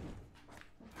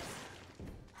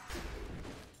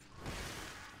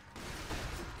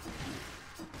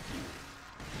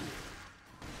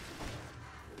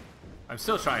 I'm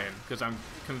still trying, because I'm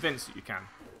convinced that you can.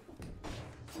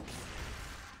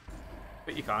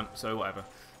 But you can't, so whatever.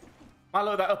 I'll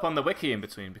load that up on the wiki in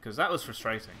between, because that was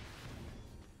frustrating.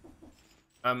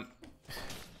 Yeah,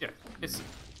 it's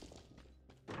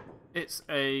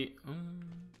a...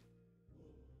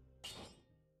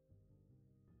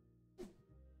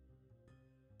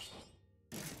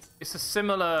 It's a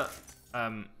similar...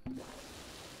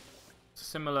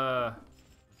 similar...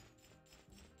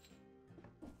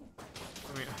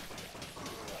 I mean,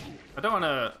 I don't want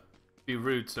to be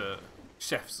rude to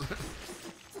chefs,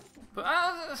 but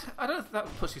I don't. That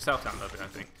would push yourself down a little bit. I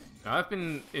think. You know, I've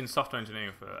been in software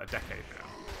engineering for a decade now,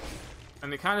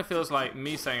 and it kind of feels like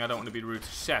me saying I don't want to be rude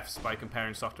to chefs by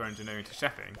comparing software engineering to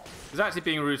chefing is actually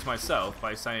being rude to myself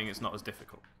by saying it's not as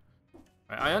difficult.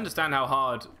 Right? I understand how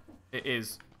hard it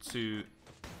is to,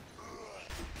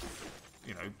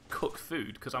 you know, cook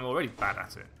food because I'm already bad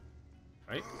at it,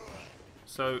 right?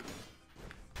 So.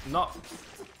 Not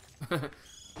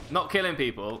killing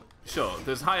people, sure.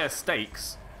 There's higher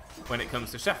stakes when it comes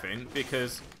to chefing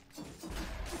because,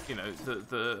 you know,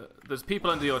 there's people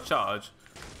under your charge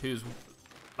whose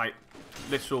like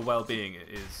literal well-being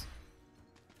is,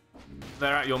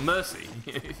 they're at your mercy.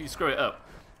 If you screw it up,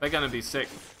 they're gonna be sick.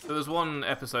 There was one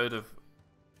episode of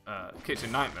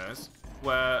Kitchen Nightmares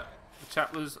where the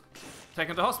chap was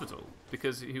taken to hospital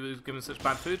because he was given such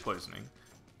bad food poisoning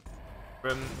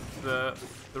from the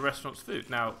restaurant's food.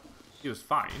 Now, he was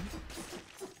fine,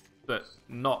 but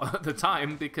not at the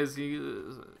time because he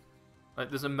like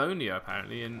there's ammonia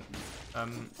apparently in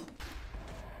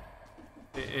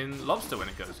lobster when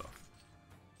it goes off.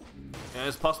 And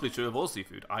it's possibly true of all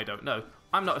seafood. I don't know.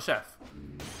 I'm not a chef,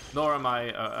 nor am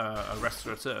I a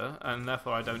restaurateur, and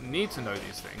therefore I don't need to know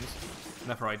these things. And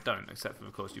therefore I don't, except for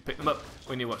of course you pick them up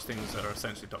when you watch things that are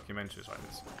essentially documentaries like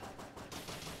this.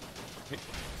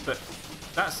 But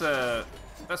that's a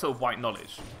white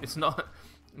knowledge. It's not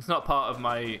part of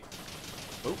my.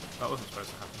 Oh, that wasn't supposed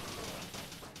to happen.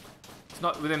 It's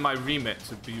not within my remit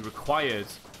to be required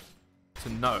to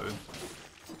know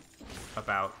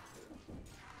about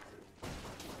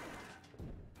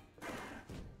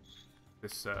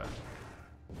this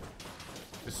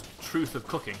truth of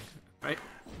cooking, right?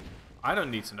 I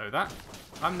don't need to know that.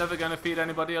 I'm never going to feed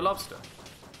anybody a lobster.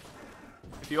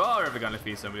 If you are ever going to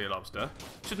feed somebody a lobster,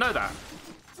 you should know that,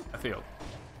 I feel.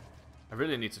 I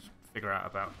really need to figure out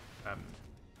about...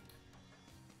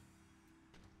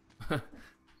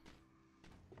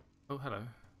 Oh, hello.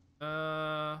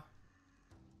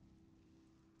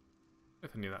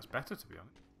 If I knew that's better, to be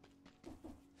honest.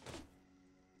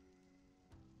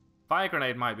 Fire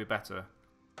grenade might be better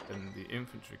than the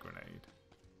infantry grenade.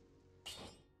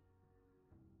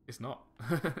 It's not.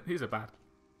 These are bad.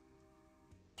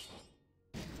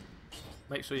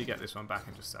 Make sure you get this one back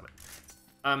and just sell it.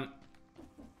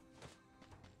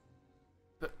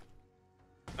 But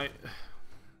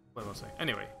what was I saying?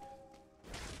 Anyway.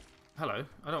 Hello.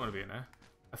 I don't want to be in there.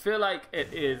 I feel like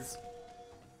it is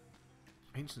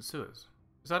ancient sewers.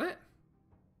 Is that it?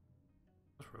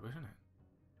 That's rubbish, isn't it?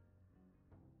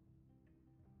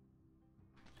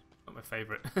 Not my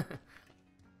favourite.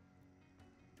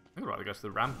 I'd rather go to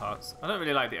the ramparts. I don't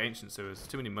really like the ancient sewers. There's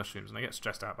too many mushrooms, and I get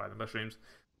stressed out by the mushrooms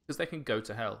because they can go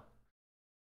to hell.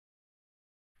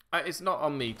 It's not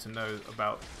on me to know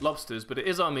about lobsters, but it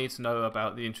is on me to know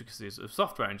about the intricacies of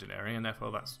software engineering, and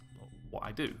therefore that's what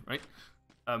I do, right?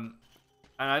 And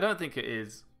I don't think it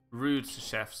is rude to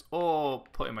chefs or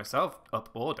putting myself up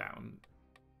or down.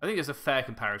 I think it's a fair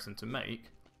comparison to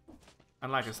make.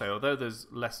 And like I say, although there's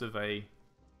less of a...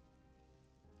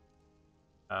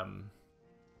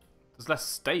 there's less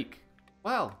stake.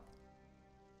 Well,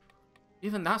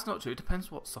 even that's not true. It depends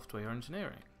what software you're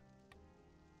engineering.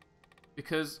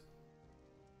 Because...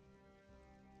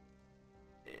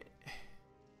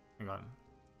 hang on.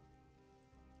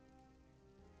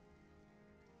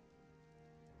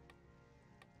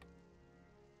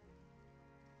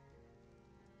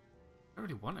 don't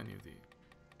really want any of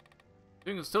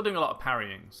these. Still doing a lot of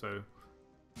parrying, so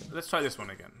let's try this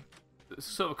one again. It's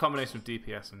sort of a combination of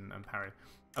DPS and parry.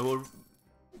 I will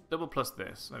double plus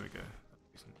this. There we go.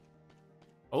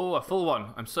 Oh, a full one.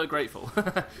 I'm so grateful.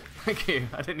 Thank you.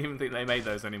 I didn't even think they made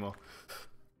those anymore.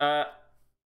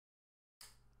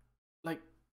 Like,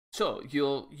 sure,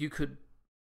 you could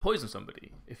poison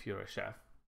somebody if you're a chef.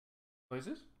 What is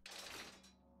this?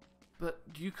 But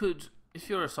you could, if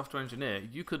you're a software engineer,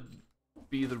 you could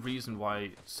be the reason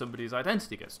why somebody's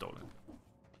identity gets stolen.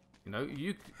 You know,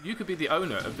 you could be the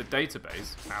owner of the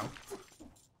database now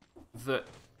that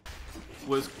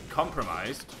was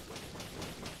compromised,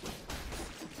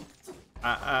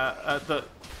 that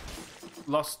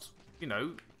lost, you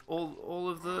know, all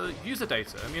of the user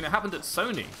data. I mean, it happened at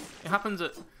Sony. It happened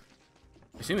at,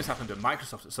 I assume it's happened at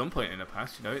Microsoft at some point in the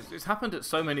past. You know, it's happened at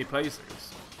so many places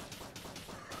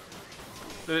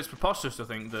that it's preposterous to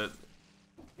think that,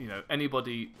 you know,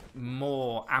 anybody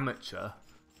more amateur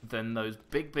than those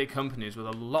big companies with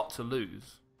a lot to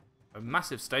lose,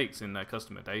 massive stakes in their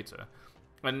customer data,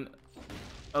 and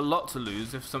a lot to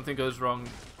lose if something goes wrong.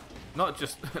 Not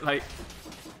just a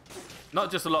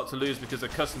lot to lose because the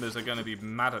customers are going to be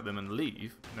mad at them and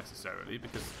leave necessarily,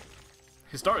 because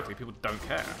historically people don't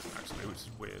care actually, which is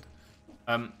weird.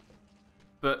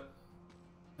 But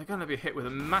they're going to be hit with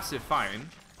a massive fine.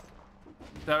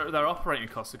 Their operating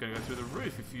costs are going to go through the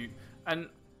roof and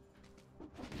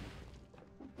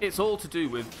it's all to do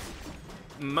with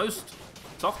most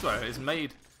software is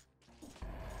made.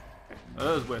 That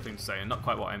was a weird thing to say, and not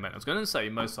quite what I meant. I was going to say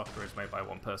most software is made by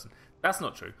one person. That's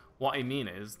not true. What I mean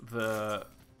is the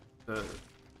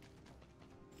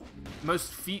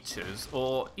most features,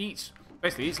 or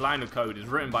basically each line of code is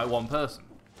written by one person.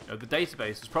 You know, the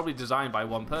database is probably designed by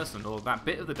one person, or that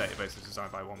bit of the database is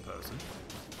designed by one person.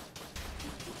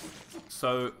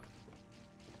 So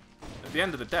at the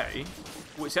end of the day,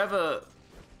 whichever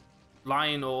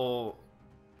line or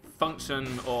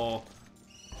function or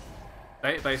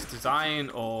database design,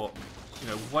 or you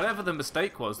know, whatever the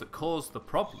mistake was that caused the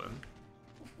problem,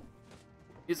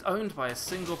 is owned by a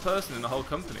single person in the whole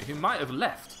company who might have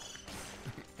left.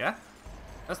 Yeah,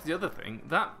 that's the other thing.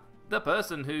 That the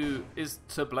person who is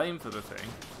to blame for the thing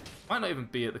might not even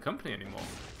be at the company anymore.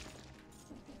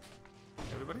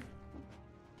 Everybody,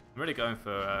 I'm really going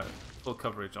for full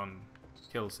coverage on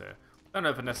kills here. I don't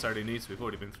know if it necessarily needs to. We've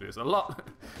already been through this a lot.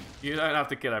 You don't have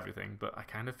to kill everything, but I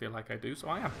kind of feel like I do, so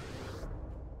I am.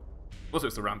 Also,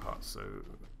 it's the ramparts, so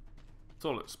it's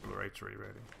all exploratory,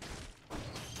 really.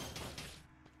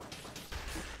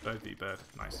 Bird v bird,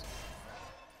 nice.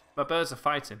 My birds are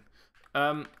fighting.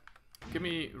 Give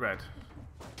me red.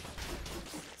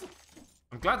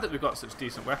 I'm glad that we've got such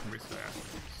decent weaponry today,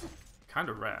 actually. It's kind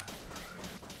of rare.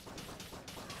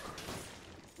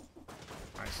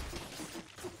 Nice.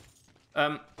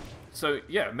 So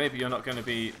yeah, maybe you're not going to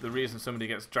be the reason somebody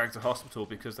gets dragged to hospital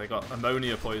because they got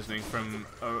ammonia poisoning from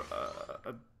a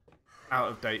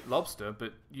out-of-date lobster,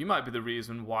 but you might be the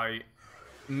reason why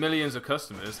millions of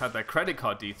customers had their credit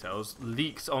card details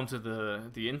leaked onto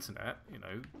the internet. You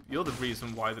know, you're the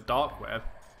reason why the dark web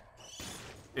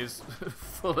is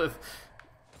full of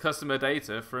customer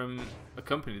data from a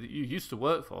company that you used to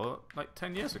work for like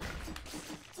 10 years ago.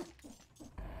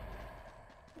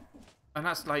 And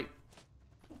that's like,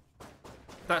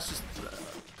 that's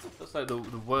like the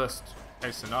worst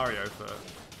case scenario for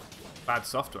bad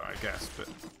software, I guess. But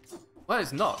well,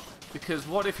 it's not, because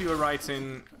what if you were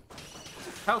writing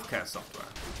healthcare software,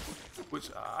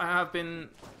 which I have been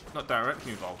not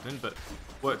directly involved in, but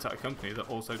worked at a company that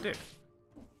also did.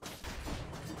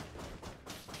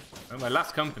 And my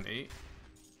last company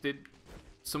did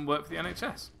some work for the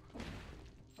NHS,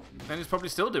 and it's probably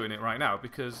still doing it right now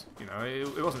because, you know,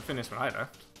 it wasn't finished when I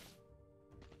left.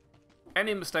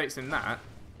 Any mistakes in that,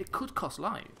 it could cost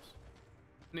lives,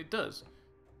 and it does.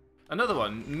 Another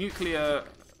one: nuclear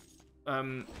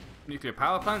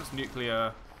power plants,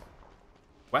 nuclear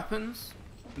weapons,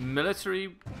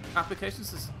 military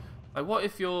applications. Like, what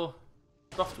if your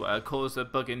software caused a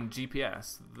bug in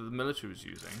GPS that the military was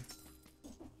using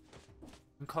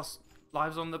and cost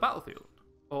lives on the battlefield,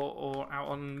 or out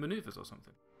on maneuvers or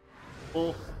something,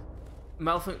 or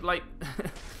like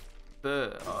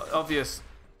the obvious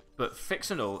but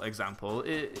fictional example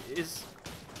is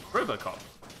RoboCop.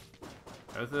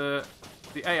 You know, the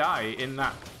AI in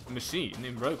that machine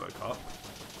in RoboCop,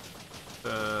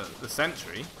 the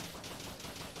Sentry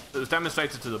that was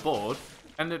demonstrated to the board,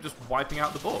 ended up just wiping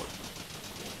out the board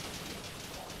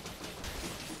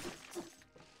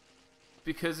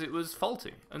because it was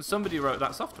faulty and somebody wrote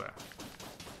that software.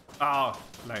 Ah,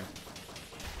 lame.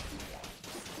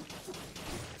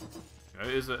 You know,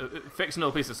 it is a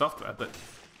fictional piece of software, but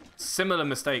similar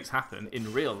mistakes happen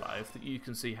in real life that you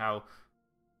can see how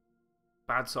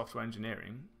bad software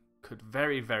engineering could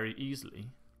very, very easily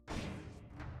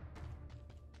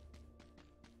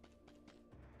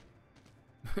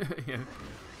you know,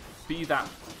 be that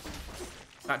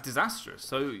disastrous.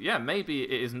 So yeah, maybe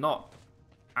it is not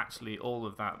actually all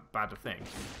of that bad a thing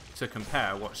to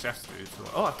compare what chefs do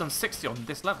to, oh, I've done 60 on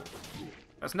this level.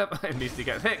 That's never immediately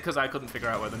gets hit because I couldn't figure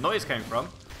out where the noise came from.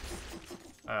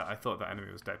 I thought that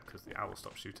enemy was dead because the owl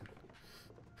stopped shooting.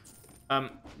 I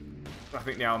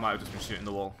think the owl might have just been shooting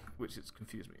the wall, which has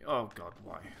confused me. Oh god,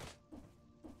 why?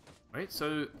 Right,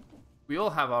 so we all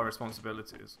have our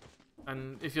responsibilities.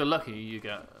 And if you're lucky, you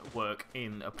get work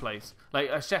in a place. Like,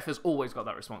 a chef has always got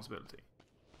that responsibility.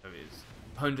 So it's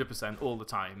 100% all the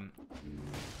time.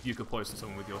 You could poison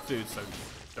someone with your food, so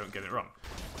don't get it wrong.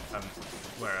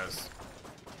 Whereas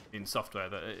in software,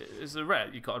 that is a rare.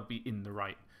 You've got to be in the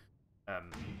right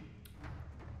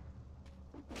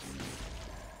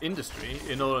industry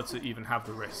in order to even have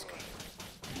the risk.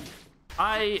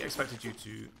 I expected you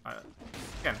to...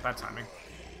 again, bad timing.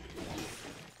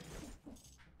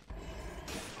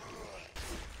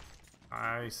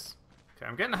 Nice. Okay,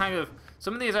 I'm getting the hang of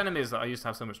some of these enemies that I used to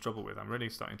have so much trouble with. I'm really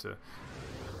starting to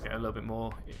get a little bit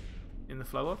more in the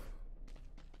flow of.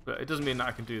 But it doesn't mean that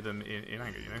I can do them in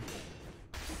anger, you know?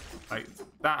 Like,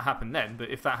 that happened then, but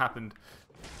if that happened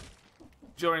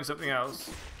during something else,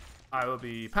 I will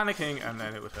be panicking and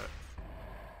then it would hurt.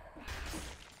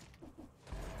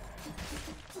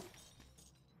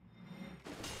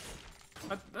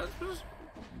 That's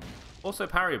also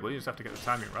parryable, you just have to get the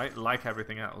timing right, like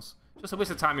everything else. Just I wish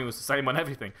the timing was the same on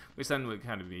everything, which then would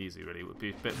kind of be easy, really. It would be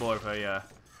a bit more of a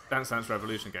Dance Dance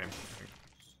Revolution game, I think.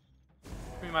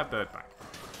 Give me my bird back.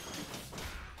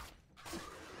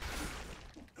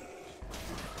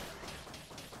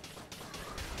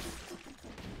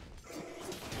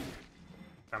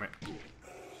 Damn it.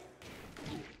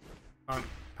 Can't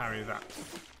parry that.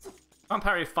 Can't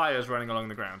parry fires running along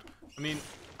the ground. I mean,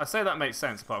 I say that makes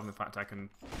sense apart from the fact I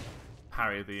can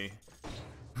parry the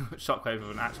shockwave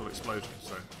of an actual explosion,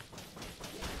 so.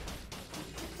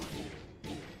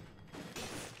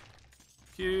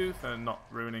 Q for not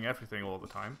ruining everything all the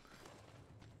time.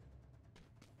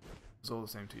 It's all the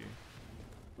same to you.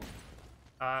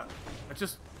 I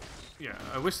just, yeah,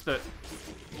 I wish that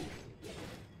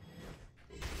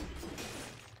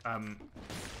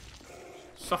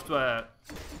software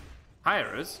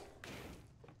hirers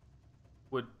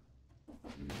would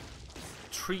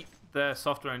treat their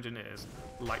software engineers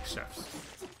like chefs,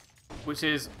 which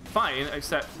is fine,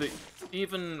 except that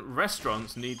even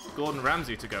restaurants need Gordon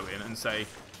Ramsay to go in and say,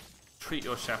 treat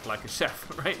your chef like a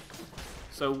chef, right?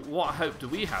 So what hope do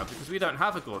we have? Because we don't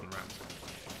have a Gordon Ramsay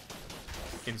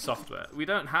in software. We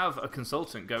don't have a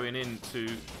consultant going into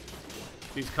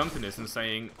these companies and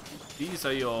saying, these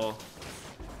are your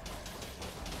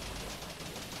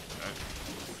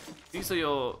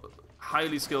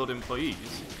highly skilled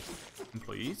employees.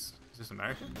 Employees? Is this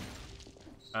American?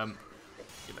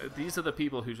 You know, these are the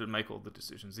people who should make all the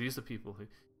decisions. These are the people who...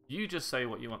 You just say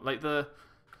what you want. Like, the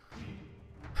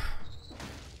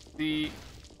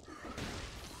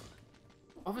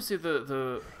obviously,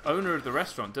 the owner of the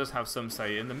restaurant does have some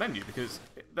say in the menu, because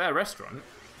their restaurant...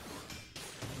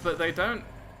 But they don't...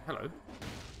 Hello.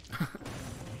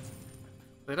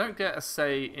 They don't get a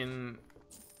say in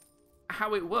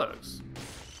how it works.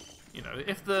 You know,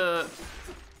 if the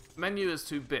menu is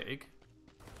too big,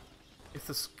 if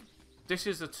the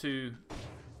dishes are too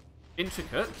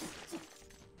intricate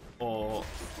or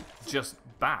just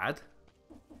bad,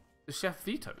 the chef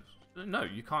vetoes. No,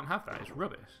 you can't have that. It's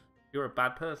rubbish. You're a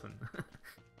bad person.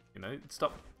 You know,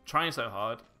 stop trying so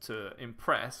hard to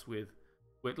impress with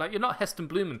like, you're not Heston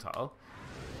Blumenthal.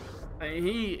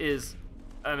 He is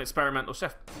an experimental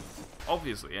chef,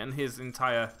 obviously, and his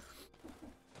entire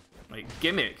like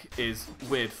gimmick is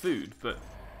weird food, but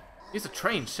he's a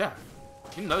trained chef.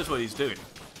 He knows what he's doing.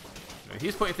 You know,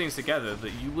 he's putting things together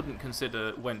that you wouldn't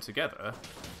consider went together,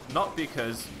 not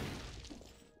because,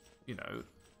 you know,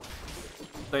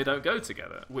 they don't go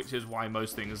together, which is why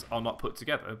most things are not put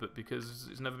together, but because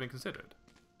it's never been considered.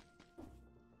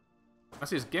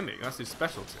 That's his gimmick, that's his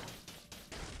specialty.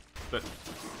 But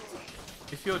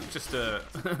if you're just a...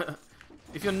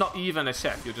 if you're not even a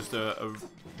chef, you're just a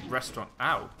restaurant...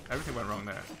 Ow, everything went wrong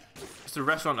there. Just a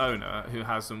restaurant owner who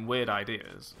has some weird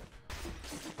ideas.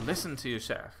 Listen to your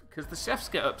chef, because the chefs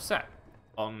get upset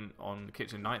on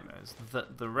Kitchen Nightmares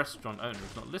that the restaurant owner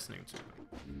is not listening to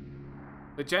them.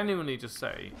 They genuinely just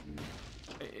say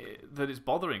that it's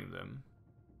bothering them.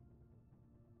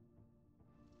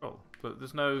 Oh, but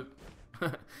there's no...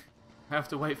 I have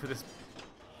to wait for this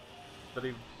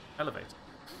bloody elevator.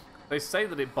 They say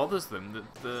that it bothers them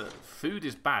that the food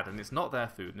is bad and it's not their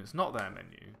food and it's not their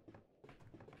menu.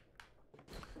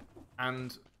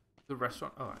 And the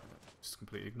restaurant... Oh, I just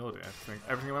completely ignored it.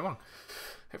 Everything went wrong.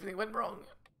 Everything went wrong.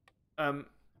 I'm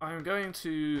going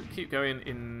to keep going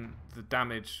in the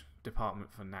damage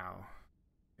department for now.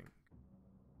 I think.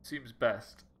 Seems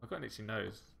best. I've got an itchy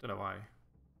nose. Don't know why.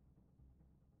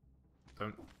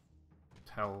 Don't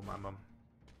tell my mum.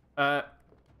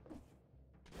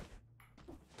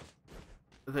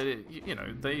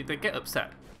 They get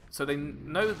upset, so they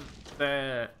know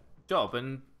their job,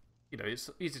 and it's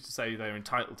easy to say they're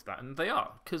entitled to that, and they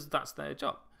are, because that's their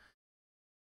job.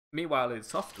 Meanwhile, in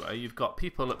software, you've got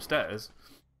people upstairs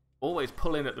always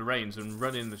pulling at the reins and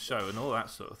running the show and all that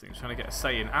sort of thing, trying to get a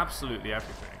say in absolutely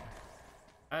everything,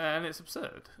 and it's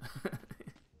absurd.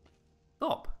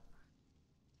 Stop.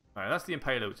 Alright, that's the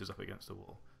Impaler, which is up against the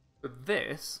wall. But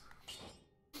this...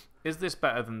 Is this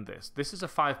better than this? This is a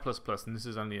 5++, and this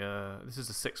is only a... This is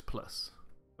a 6+.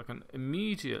 I can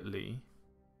immediately...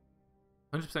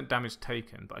 100% damage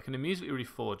taken, but I can immediately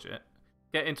reforge it,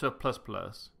 get into a ++,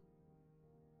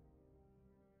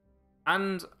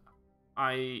 and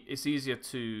it's easier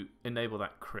to enable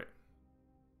that crit.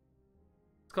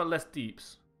 It's got less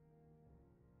deeps.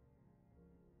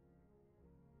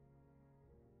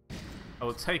 I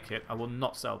will take it. I will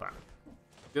not sell that.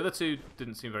 The other two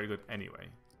didn't seem very good anyway.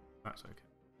 That's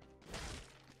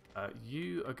okay.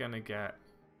 You are going to get...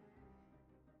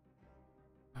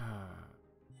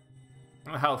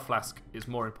 a health flask is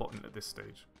more important at this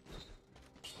stage.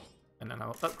 And then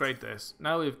I'll upgrade this.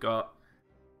 Now we've got...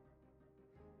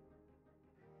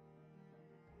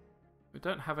 We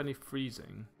don't have any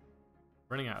freezing.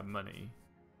 Running out of money.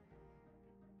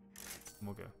 And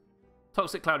we'll go.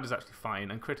 Toxic Cloud is actually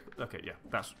fine, and critical... Okay, yeah,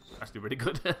 that's actually really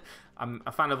good. I'm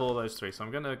a fan of all those three, so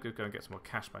I'm going to go and get some more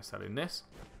cash by selling this.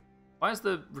 Why is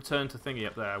the return to thingy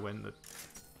up there when the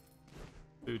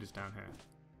food is down here?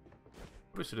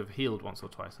 Probably should have healed once or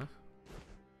twice, huh?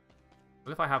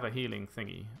 Well, if I have a healing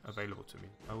thingy available to me,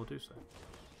 I will do so.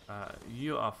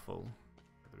 You are full.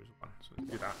 There is one, so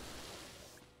let's do that.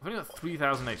 I've only got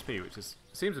 3,000 HP, which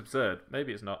seems absurd.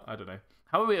 Maybe it's not, I don't know.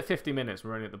 How are we at 50 minutes?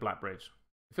 We're only at the Black Bridge.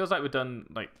 It feels like we've done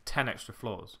like 10 extra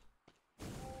floors.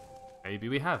 Maybe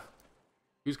we have.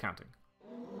 Who's counting?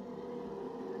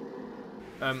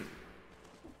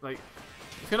 Like,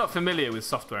 if you're not familiar with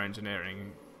software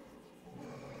engineering,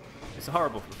 it's a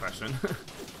horrible profession.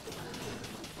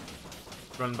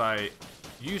 Run by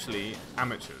usually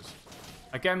amateurs.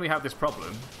 Again, we have this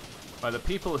problem where the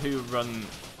people who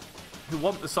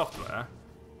want the software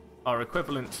are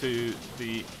equivalent to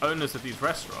the owners of these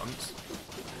restaurants.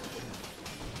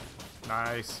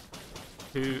 Nice.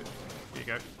 Here you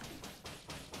go.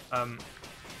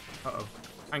 Uh-oh.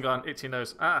 Hang on, itchy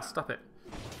nose. Ah, stop it.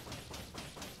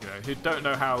 Who don't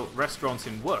know how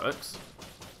restauranting works,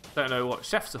 don't know what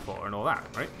chefs are for and all that,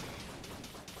 right?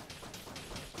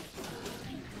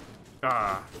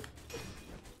 Ah.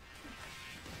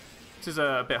 This is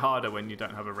a bit harder when you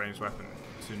don't have a ranged weapon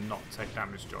to not take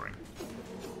damage during.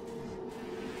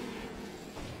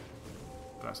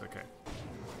 But that's okay.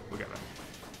 We'll get there.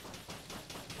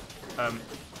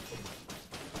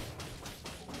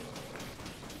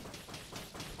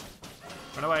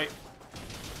 Run away.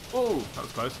 Oh, that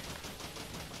was close.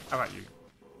 How about you?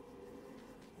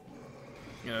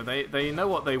 They know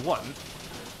what they want,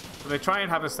 but they try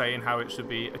and have a say in how it should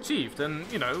be achieved. And,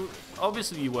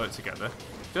 obviously you work together.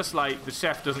 Just like the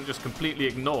chef doesn't just completely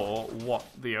ignore what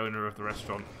the owner of the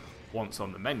restaurant wants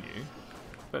on the menu.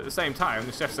 But at the same time,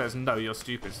 the chef says, no, you're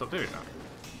stupid, stop doing that.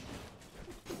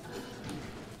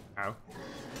 Ow.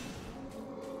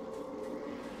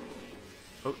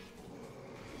 Oh.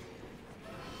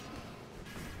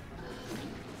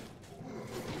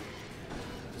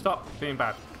 Stop being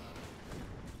bad.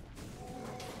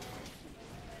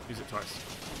 Use it twice.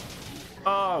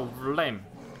 Oh, lame.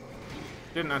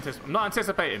 Didn't anticipate. I'm not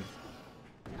anticipating.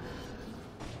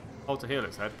 Hold to heal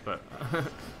its head, but I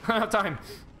don't have time.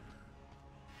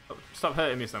 Oh, stop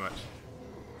hurting me so much.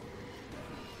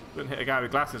 Wouldn't hit a guy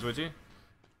with glasses, would you?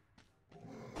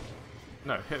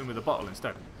 No, hit him with a bottle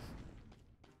instead.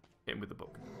 Hit him with the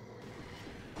book.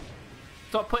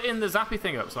 Stop putting the zappy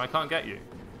thing up so I can't get you.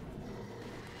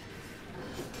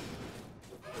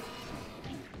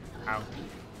 Ow.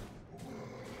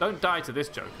 Don't die to this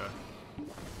Joker.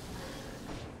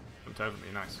 Jumped over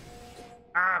me, nice.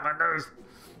 Ah, my nose!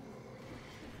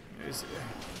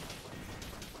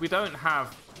 We don't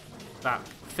have that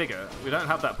figure. We don't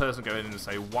have that person go in and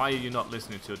say, why are you not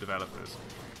listening to your developers?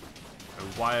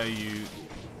 Why are you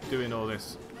doing all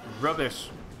this rubbish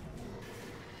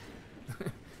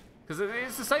Because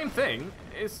it's the same thing.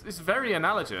 It's very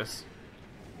analogous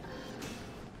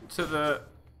to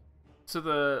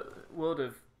the world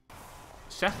of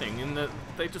chefing in that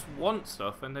they just want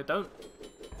stuff and they don't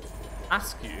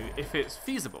ask you if it's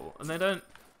feasible, and they don't,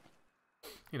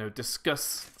 you know,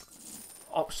 discuss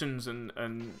options, and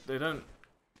they don't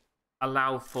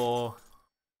allow for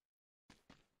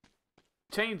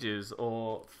changes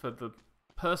or for the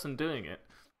person doing it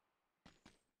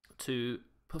to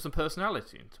put some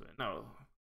personality into it. No,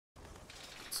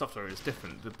 software is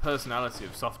different. The personality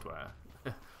of software,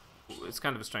 it's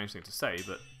kind of a strange thing to say,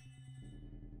 but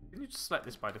can you just select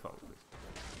this by default, please?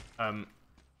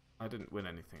 I didn't win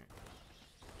anything.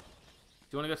 Do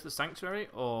you want to go to the sanctuary,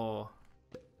 or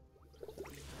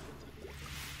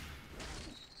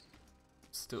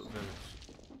Stilt Village?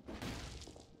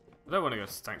 I don't want to go to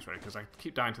the sanctuary because I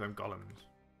keep dying to them golems.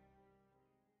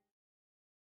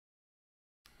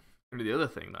 And the other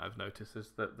thing that I've noticed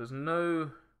is that there's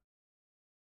no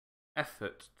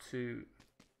effort to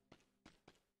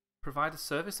provide a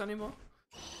service anymore.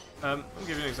 I'll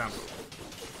give you an example.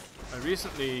 I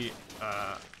recently,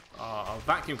 our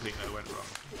vacuum cleaner went wrong.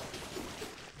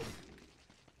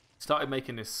 Started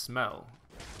making this smell,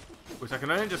 which I can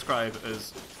only describe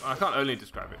as... I can't only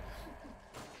describe it.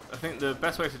 I think the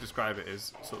best way to describe it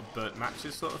is sort of burnt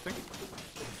matches sort of thing.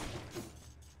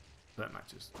 Burnt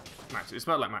matches. Matches. It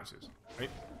smelled like matches, right?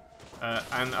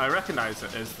 And I recognise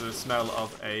it as the smell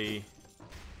of a...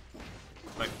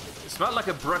 Like, it smelled like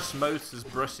a brush motor's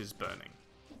brushes burning.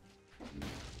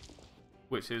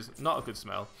 Which is not a good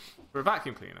smell for a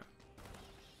vacuum cleaner.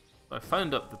 So I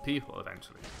phoned up the people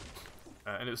eventually.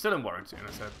 And it was still in warranty, and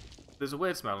I said, there's a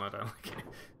weird smell and I don't like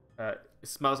it. It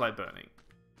smells like burning.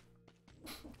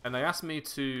 And they asked me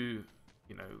to,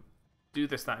 you know, do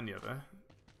this, that, and the other.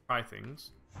 Try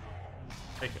things.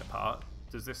 Take it apart.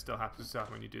 Does this still happen? Does this still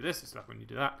happen when you do this? Does this still happen when you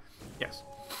do that? Yes.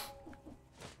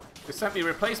 They sent me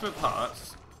replacement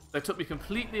parts. They took me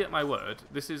completely at my word.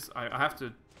 This is, I have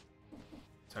to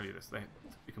tell you this. They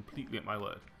took me completely at my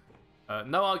word.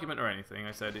 No argument or anything.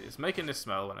 I said, it's making this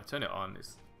smell when I turn it on.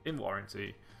 It's in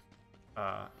warranty.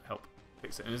 Help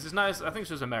fix it. And this is nice. I think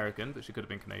she was American, but she could have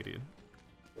been Canadian.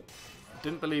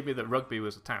 Didn't believe me that Rugby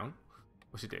was a town.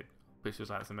 Well, she did. But she was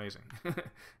like, that's amazing.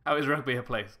 How is Rugby a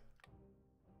place?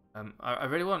 I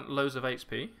really want loads of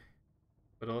HP,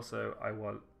 but also I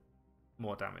want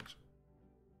more damage.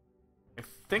 I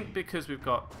think because we've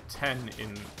got 10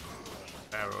 in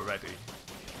there already.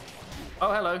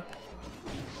 Oh, hello.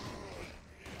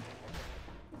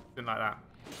 Didn't like that.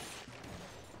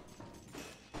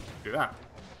 Do that.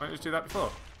 Why don't you just do that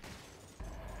before?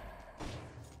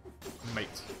 Mate.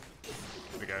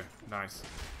 There we go. Nice.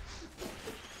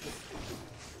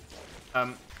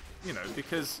 You know,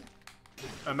 because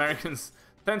Americans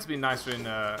tend to be nicer in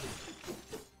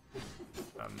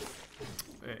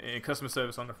customer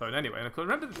service on the phone anyway. And of course,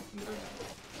 remember,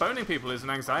 phoning people is an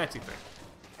anxiety thing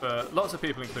for lots of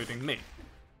people, including me.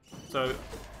 So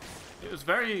it was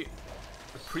very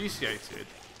appreciated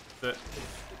that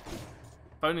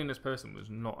phoning this person was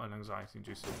not an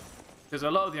anxiety-inducing. Because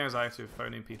a lot of the anxiety of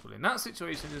phoning people in that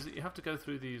situation is that you have to go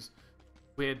through these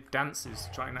weird dances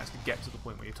to try and actually get to the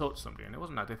point where you talk to somebody, and it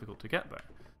wasn't that difficult to get there.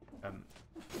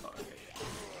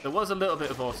 There was a little bit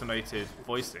of automated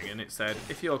voicing, and it said,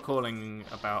 if you're calling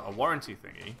about a warranty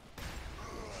thingy,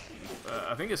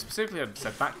 I think it specifically had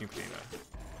said vacuum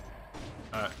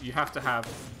cleaner. You have to have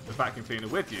the vacuum cleaner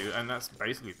with you, and that's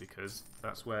basically because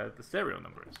that's where the serial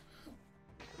number is.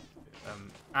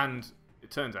 And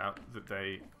it turns out that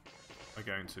they are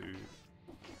going to,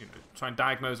 you know, try and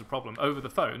diagnose a problem over the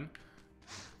phone.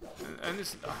 And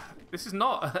this is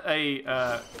not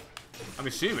a... I'm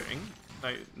assuming,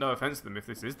 like, no offense to them if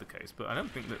this is the case, but I don't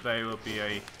think that they will be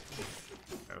an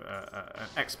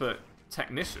expert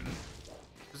technician,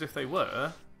 because if they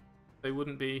were, they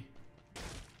wouldn't be,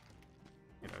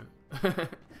 you know,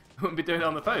 wouldn't be doing it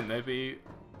on the phone. They'd be,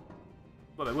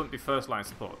 well, they wouldn't be first line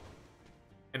support.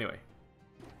 Anyway,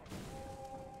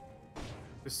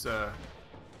 this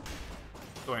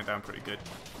going down pretty good,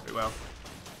 pretty well.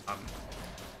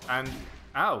 And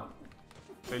ow.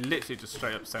 They literally just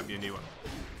straight up sent me a new one.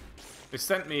 They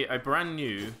sent me a brand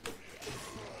new...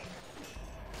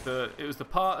 It was the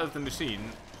part of the machine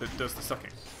that does the sucking.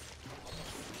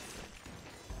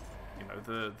 You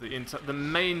know, the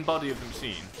main body of the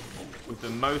machine with the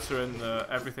motor and the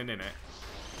everything in it.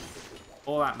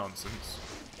 All that nonsense.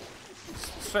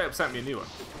 Straight up sent me a new one.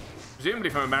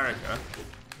 Presumably from America.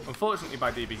 Unfortunately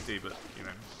by DBD, but you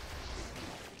know,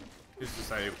 who's to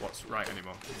say what's right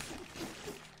anymore?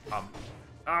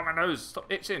 Oh, my nose!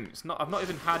 Stop itching! It's not. I've not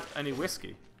even had any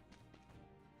whiskey.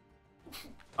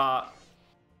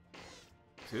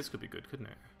 Actually, this could be good, couldn't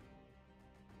it?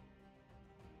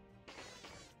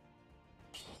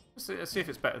 Let's see if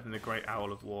it's better than the Great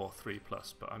Owl of War 3+,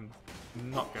 but I'm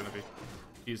not going to be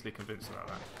easily convinced about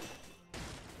that.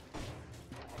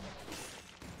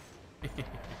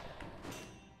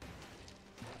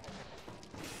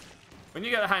 When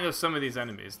you get the hang of some of these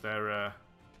enemies, their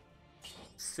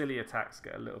silly attacks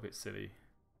get a little bit silly.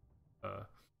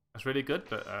 That's really good,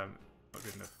 but not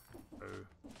good enough. So,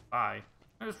 bye.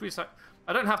 I just recycle.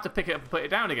 I don't have to pick it up and put it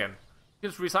down again. You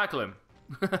just recycle him.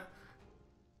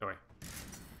 Sorry.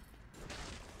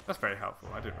 That's very helpful.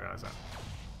 I didn't realise that.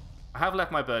 I have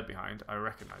left my bird behind. I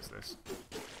recognise this.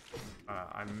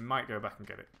 I might go back and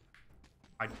get it.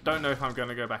 I don't know if I'm going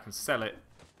to go back and sell it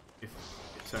if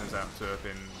it turns out to have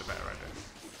been the better idea.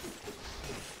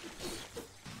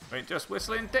 Ain't just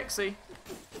whistling Dixie.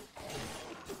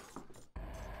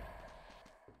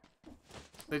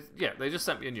 They just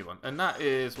sent me a new one. And that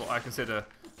is what I consider,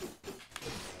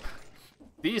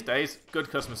 these days, good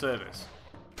customer service.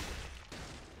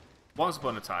 Once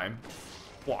upon a time,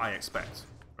 what I expect,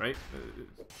 right?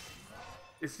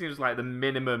 It seems like the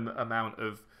minimum amount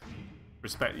of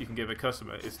respect you can give a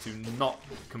customer is to not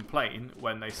complain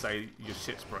when they say your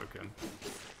shit's broken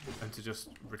and to just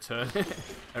return it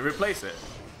and replace it,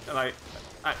 like,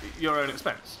 at your own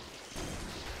expense.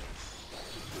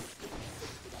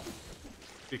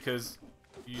 Because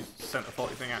you sent a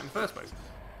faulty thing out in the first place.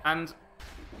 And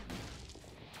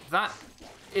that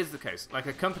is the case. Like,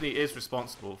 a company is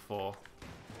responsible for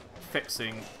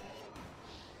fixing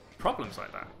problems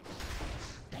like that.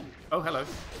 Oh, hello.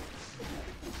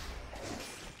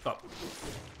 Stop.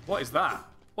 What is that?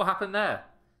 What happened there?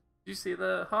 Did you see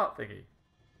the heart thingy?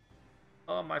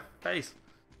 Oh, my face.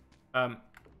 Okay,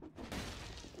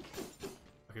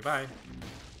 bye.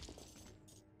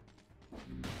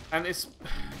 And it's,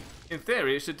 in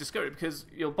theory, it should discourage, because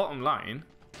your bottom line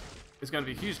is going to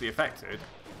be hugely affected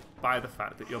by the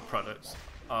fact that your products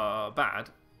are bad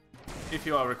if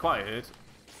you are required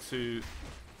to,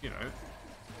 you know,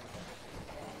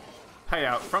 pay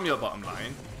out from your bottom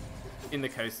line in the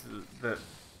case that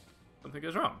something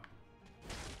goes wrong.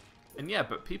 And yeah,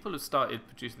 but people have started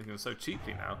producing things so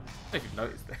cheaply now. I don't know if you've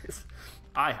noticed this.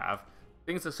 I have.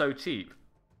 Things are so cheap,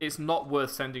 it's not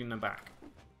worth sending them back.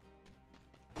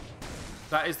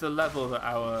 That is the level that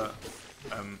our...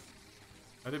 I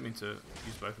didn't mean to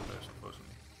use both of those,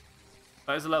 unfortunately.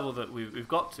 That is the level that we've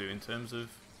got to in terms of...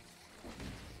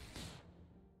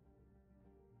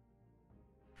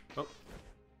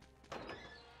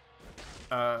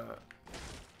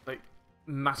 like,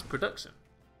 mass production.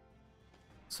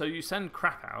 So you send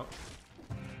crap out,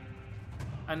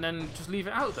 and then just leave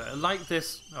it out there. Like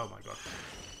this... Oh my god.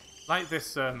 Like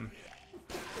this...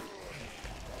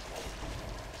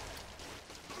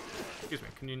 Excuse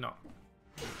me, can you not?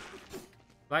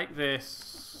 Like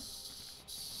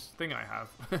this thing I have.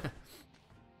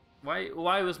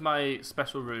 Why was my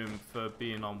special room for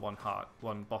being on one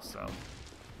boss cell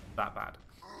that bad?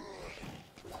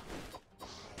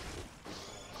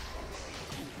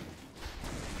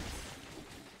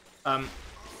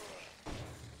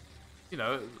 You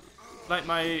know, like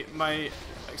my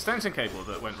extension cable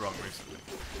that went wrong recently,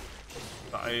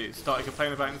 that I started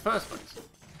complaining about in the first place.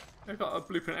 I got a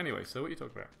blueprint anyway, so what are you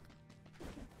talking about?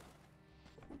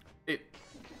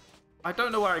 I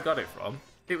don't know where I got it from.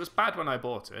 It was bad when I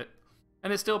bought it,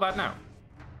 and it's still bad now.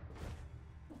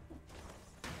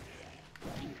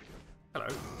 Hello.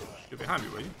 You're behind me,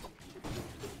 were you?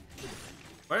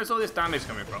 Where is all this damage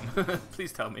coming from?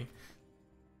 Please tell me.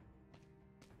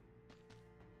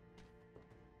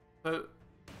 So...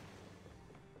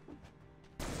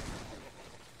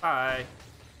 Bye.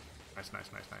 Nice.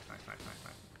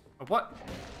 Oh, what?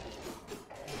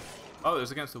 Oh, it was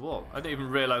against the wall. I didn't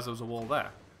even realise there was a wall there.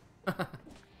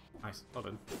 Nice, well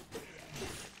done.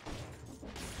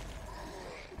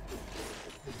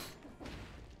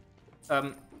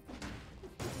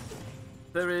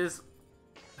 There is...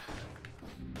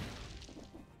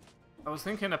 I was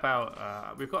thinking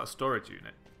about... we've got a storage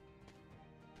unit.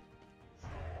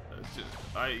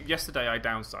 Yesterday I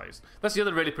downsized. That's the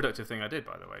other really productive thing I did,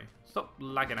 by the way. Stop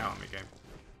lagging out on me, game.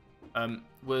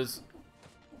 Was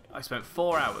I spent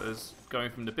 4 hours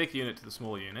going from the big unit to the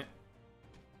small unit,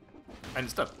 and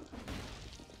it's done.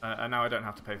 And now I don't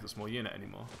have to pay for the small unit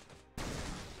anymore.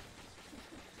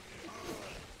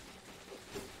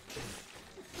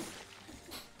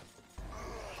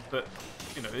 But,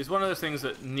 you know, it's one of those things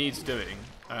that needs doing,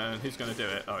 and who's going to do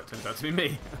it? Oh, it turns out to be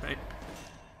me, right?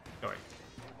 Go away.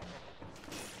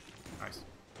 Nice.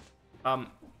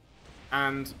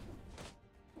 And...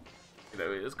 you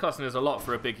know, it's costing us a lot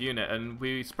for a big unit, and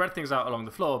we spread things out along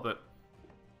the floor, but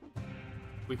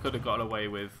we could have got away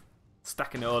with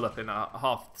stacking it all up in a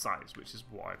half the size, which is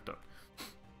what I've done.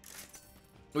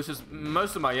 Which is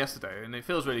most of my yesterday, and it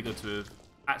feels really good to have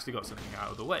actually got something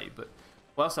out of the way. But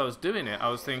whilst I was doing it, I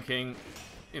was thinking,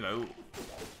 you know,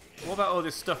 what about all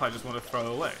this stuff I just want to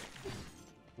throw away?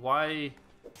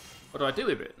 What do I do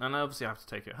with it? And I obviously have to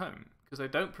take it home, because they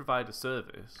don't provide a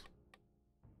service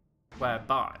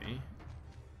whereby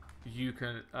you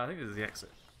can... I think this is the exit.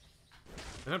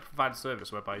 They don't provide a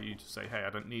service whereby you just say, hey, I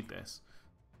don't need this.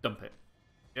 Dump it.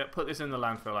 Yeah, put this in the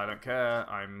landfill, I don't care.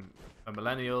 I'm a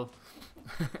millennial.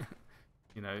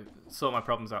 You know, sort my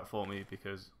problems out for me,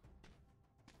 because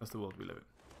that's the world we live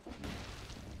in.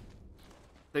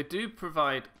 They do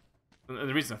provide... And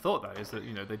the reason I thought that is that,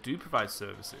 you know, they do provide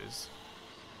services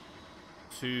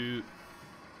to...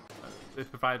 they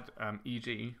provide,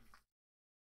 e.g.,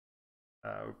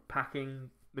 packing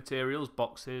materials,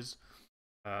 boxes.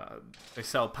 They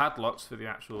sell padlocks for the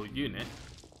actual unit,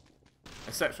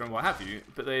 etc., and what have you.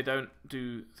 But they don't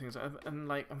do things. And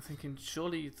like, I'm thinking,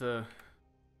 surely the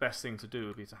best thing to do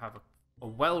would be to have a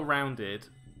well-rounded.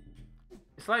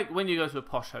 It's like when you go to a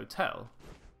posh hotel,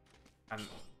 and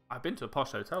I've been to a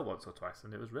posh hotel once or twice,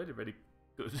 and it was really, really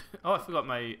good. Oh, I forgot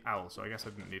my owl, so I guess I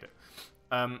didn't need it.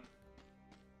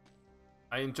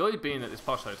 I enjoyed being at this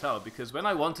posh hotel because when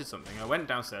I wanted something, I went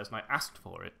downstairs and I asked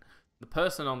for it. The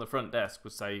person on the front desk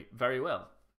would say, very well.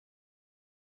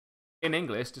 In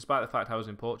English, despite the fact I was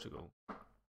in Portugal.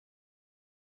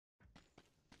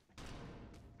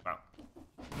 Well,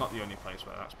 not the only place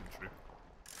where that's been true.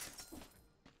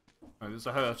 There's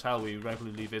a hotel we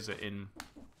regularly visit in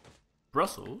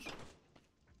Brussels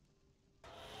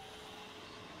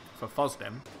for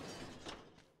FOSDEM.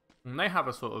 And they have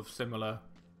a sort of similar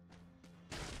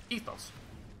ethos.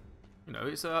 You know,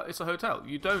 it's a hotel.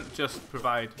 You don't just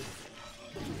provide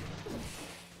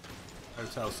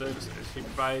hotel services, you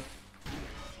provide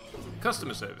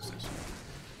customer services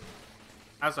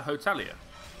as a hotelier.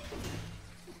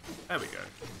 There we go.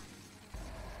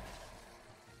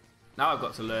 Now I've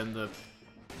got to learn the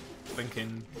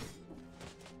blinking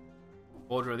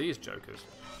order of these jokers.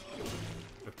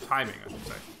 The timing, I should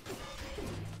say.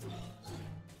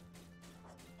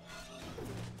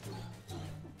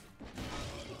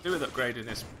 Do with upgrading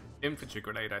this infantry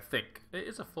grenade, I think. It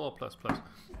is a 4++.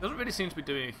 Doesn't really seem to be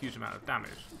doing a huge amount of damage.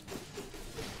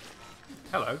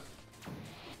 Hello.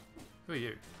 Who are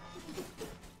you?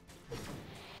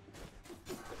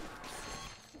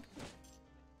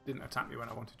 Didn't attack me when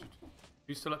I wanted to. Are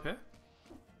you still up here?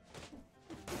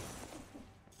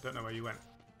 Don't know where you went.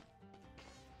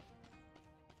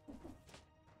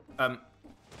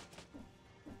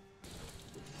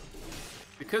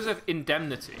 Because of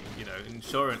indemnity, you know,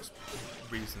 insurance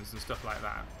reasons and stuff like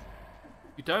that,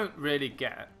 you don't really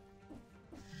get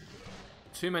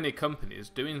too many companies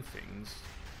doing things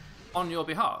on your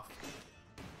behalf.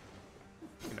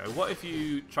 You know, what if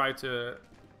you try to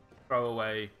throw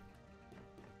away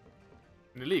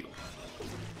an illegal,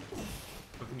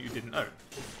 something you didn't own?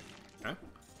 You know?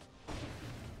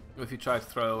 Or if you try to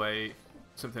throw away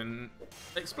something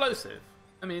explosive.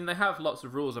 I mean, they have lots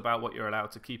of rules about what you're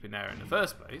allowed to keep in there in the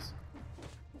first place.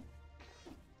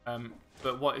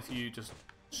 But what if you just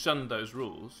shunned those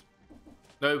rules,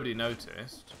 nobody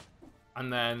noticed,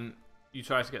 and then you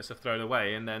try to get stuff thrown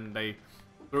away, and then they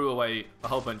threw away a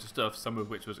whole bunch of stuff, some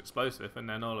of which was explosive, and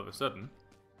then all of a sudden,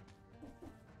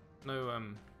 no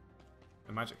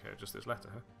magic here, just this letter,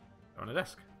 huh? They're on a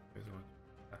desk. Here's the one.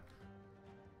 Yeah.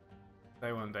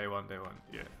 Day one,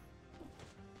 yeah.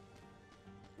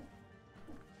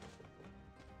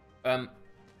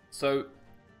 So,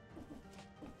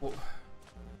 well,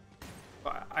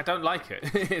 I don't like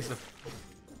it, is the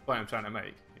point I'm trying to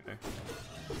make, you know.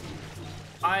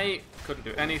 I couldn't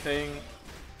do anything.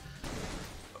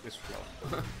 Got this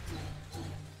floor.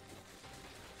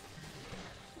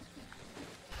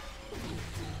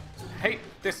 Hate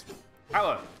this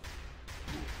power.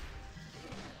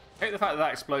 Hate the fact that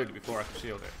that exploded before I could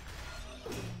shield it.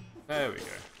 There we go.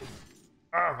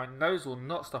 Ah, my nose will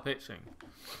not stop itching.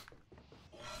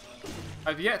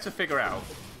 I've yet to figure out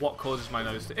what causes my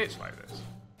nose to itch like this.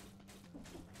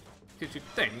 Because you'd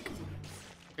think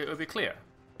it would be clear.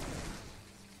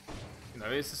 You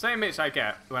know, it's the same itch I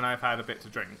get when I've had a bit to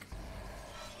drink.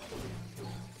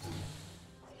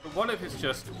 But what if it's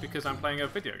just because I'm playing a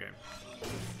video game?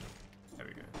 There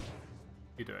we go.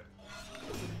 You do it.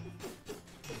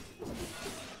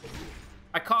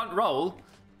 I can't roll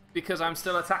because I'm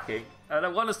still attacking. I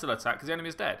don't want to still attack because the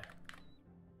enemy's dead.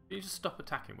 Can you just stop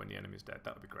attacking when the enemy's dead?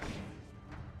 That would be great.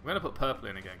 I'm going to put purple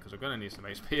in again because we're going to need some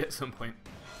HP at some point.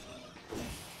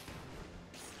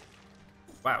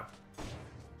 Wow.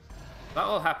 That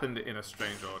all happened in a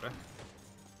strange order.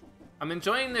 I'm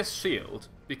enjoying this shield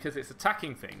because it's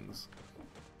attacking things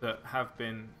that have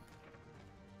been...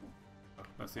 Oh,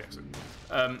 that's the exit.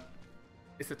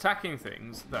 It's attacking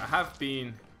things that have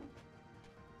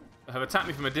attacked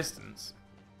me from a distance,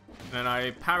 and then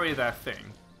I parry their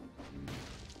thing.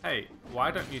 Hey, why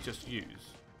don't you just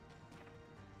use...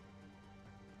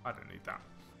 I don't need that.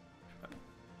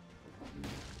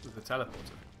 With the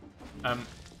teleporter.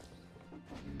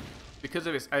 Because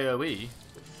of its AoE...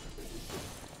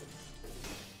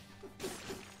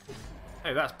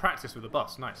 Hey, that's practice with the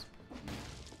boss. Nice.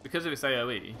 Because of its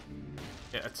AoE,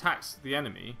 it attacks the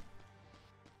enemy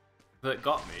that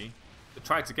got me, that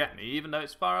tried to get me, even though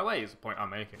it's far away, is the point I'm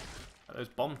making. Like those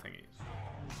bomb thingies.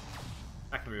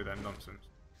 That can be with their nonsense.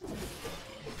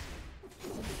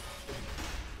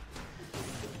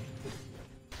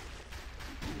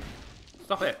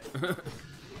 Stop it!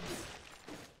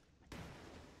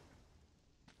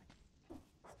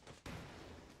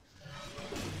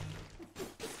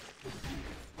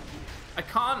 I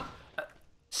can't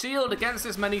shield against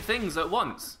this many things at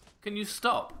once. Can you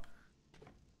stop?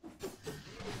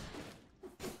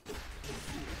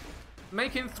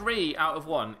 Making 3 out of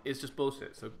 1 is just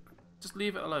bullshit, so just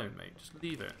leave it alone, mate. Just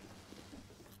leave it.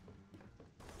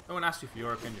 No one asked you for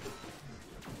your opinion.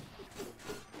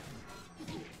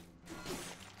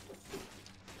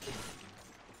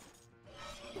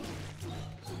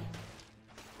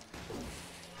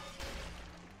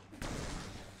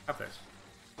 Have this.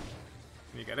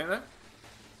 Can you get it there?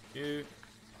 You...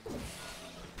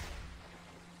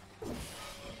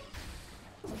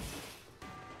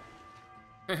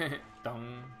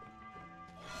 Dong.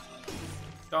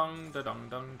 Dong, da dong,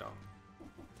 dong, dong.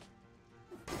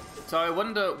 So I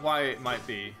wonder why it might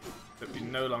be that we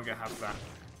no longer have that.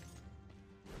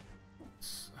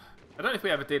 I don't know if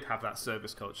we ever did have that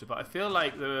service culture, but I feel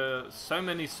like there are so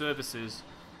many services.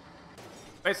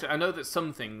 Basically, I know that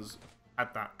some things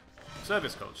had that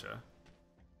service culture,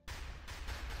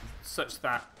 such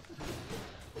that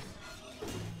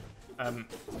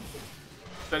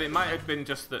but it might have been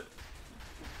just that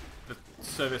the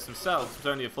service themselves was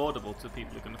only affordable to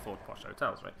people who can afford posh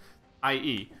hotels, right?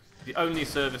 I.e., the only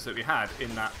service that we had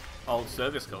in that old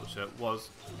service culture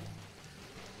was...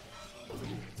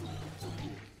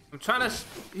 I'm trying to...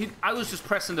 I was just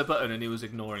pressing the button and he was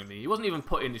ignoring me. He wasn't even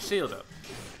putting his shield up,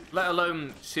 let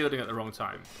alone shielding at the wrong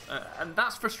time. And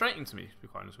that's frustrating to me, to be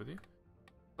quite honest with you.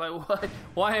 Like,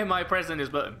 why am I pressing his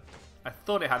button? I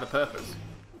thought it had a purpose.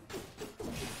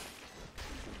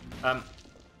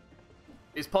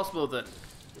 It's possible that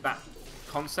that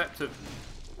concept of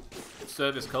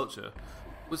service culture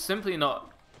was simply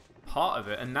not part of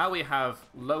it, and now we have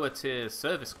lower tier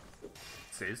services,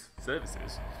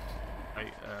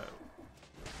 like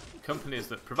companies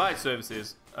that provide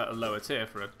services at a lower tier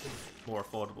for a more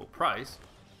affordable price,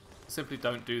 simply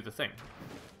don't do the thing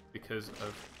because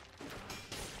of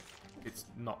it's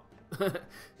not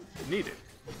needed.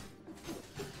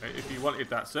 If you wanted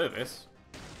that service,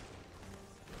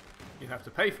 you'd have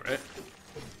to pay for it,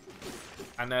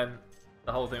 and then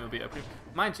the whole thing would be approved.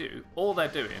 Mind you, all they're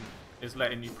doing is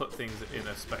letting you put things in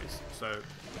a space, so I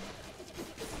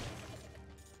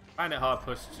find it hard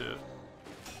pushed to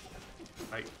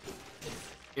like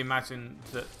imagine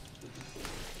that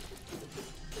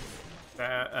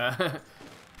their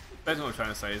basically what I'm trying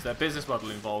to say is their business model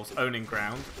involves owning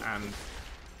ground and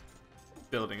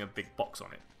building a big box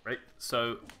on it, right?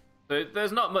 So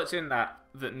there's not much in that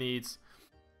needs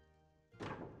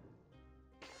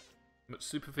much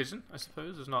supervision, I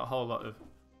suppose. There's not a whole lot of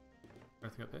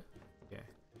anything up here. Yeah.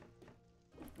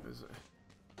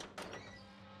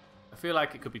 I feel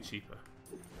like it could be cheaper.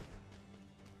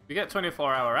 We get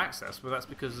 24-hour access, but that's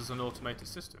because there's an automated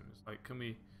system. It's like, can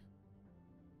we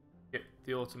get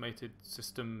the automated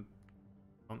system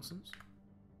nonsense?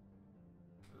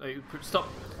 Like, stop.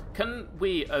 Can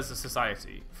we, as a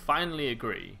society, finally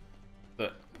agree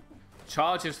that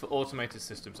charges for automated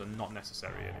systems are not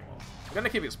necessary anymore? I'm going to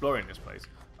keep exploring this place.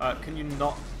 Can you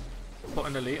not put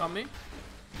an elite on me?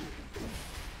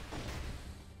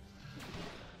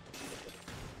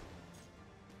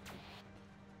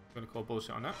 I'm going to call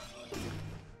bullshit on that.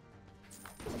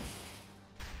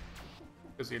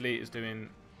 Because the elite is doing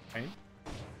pain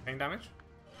damage.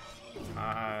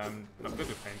 Not good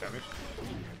with pain damage.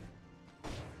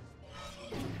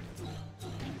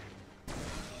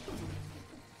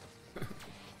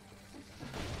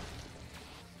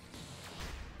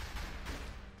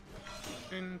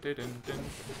 Dun, dun, dun, dun.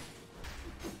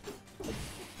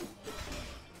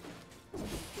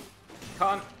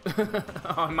 Can't.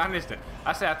 Oh, I managed it.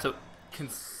 Actually, I took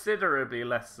considerably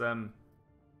less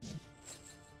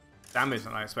damage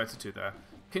than I expected to there.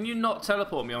 Can you not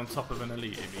teleport me on top of an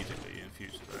elite immediately in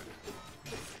future, though?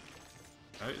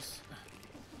 No, it's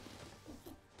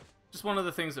just one of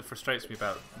the things that frustrates me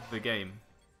about the game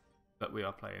that we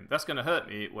are playing. That's going to hurt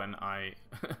me when I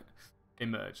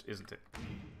emerge, isn't it?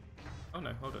 Oh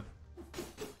no, hold on.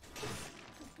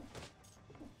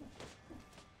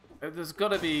 There's got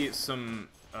to be some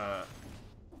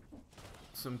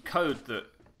code that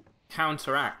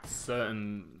counteracts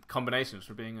certain combinations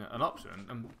for being an option,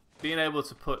 and being able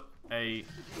to put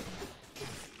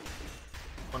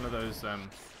one of those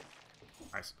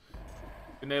nice,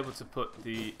 being able to put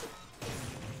the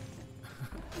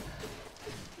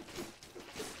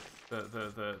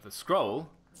the scroll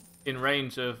in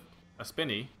range of a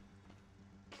spinny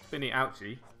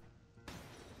ouchie.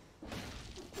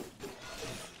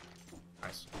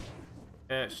 Nice.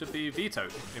 It should be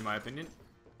vetoed, in my opinion.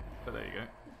 But there you go.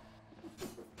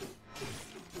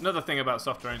 Another thing about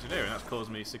software engineering, that's caused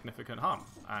me significant harm,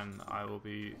 and I will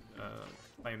be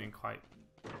claiming quite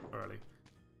thoroughly.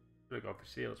 Should have gone for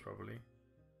shields, probably.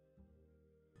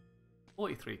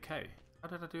 43k. How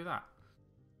did I do that?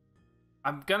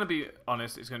 I'm going to be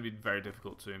honest, it's going to be very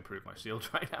difficult to improve my shield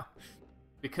right now.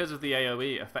 Because of the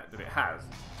AoE effect that it has.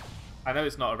 I know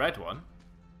it's not a red one,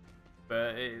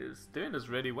 but it's doing us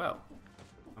really well.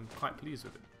 I'm quite pleased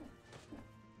with it.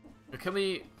 But can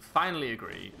we finally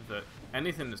agree that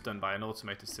anything that's done by an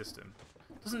automated system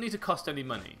doesn't need to cost any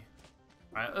money?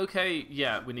 Right? Okay,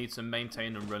 yeah, we need to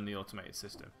maintain and run the automated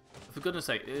system. But for goodness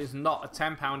sake, it is not a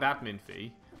 £10 admin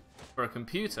fee for a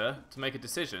computer to make a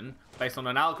decision based on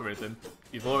an algorithm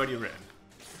you've already written.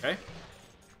 Okay?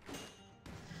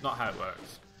 Not how it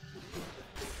works.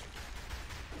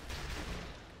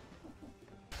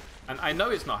 And I know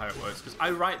it's not how it works because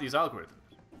I write these algorithms.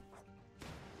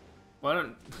 Well, I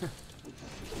don't... I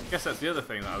guess that's the other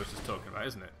thing that I was just talking about,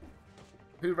 isn't it?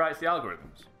 Who writes the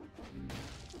algorithms?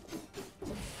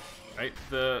 Right?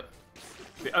 The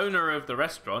owner of the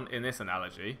restaurant, in this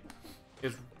analogy,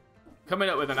 is coming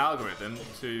up with an algorithm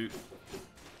to,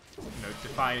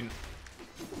 define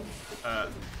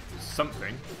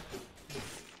something.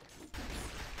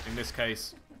 In this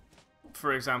case,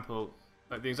 for example,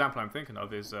 like the example I'm thinking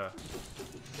of is... I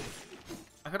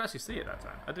could actually see it that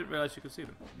time. I didn't realise you could see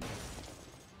them.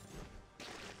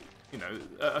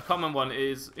 A common one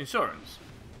is insurance.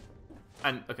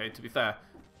 And, okay, to be fair,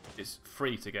 it's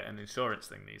free to get an insurance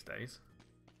thing these days.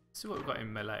 Let's see what we've got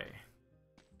in melee.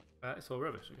 It's all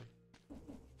rubbish. Okay.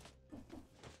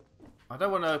 I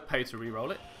don't want to pay to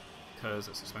re-roll it, because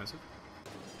it's expensive.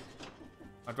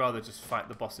 I'd rather just fight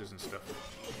the bosses and stuff.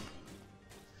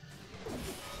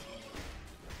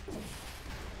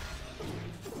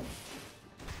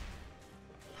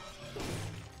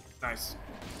 Nice.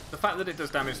 The fact that it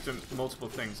does damage to multiple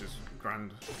things is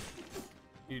grand.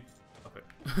 You stop it.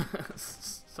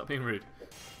 Stop being rude.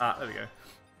 There we go.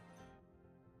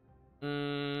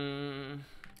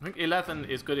 I think 11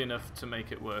 is good enough to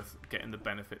make it worth getting the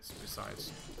benefits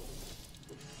besides.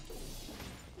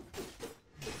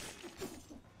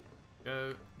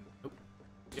 Go. Nope.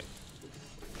 Yep.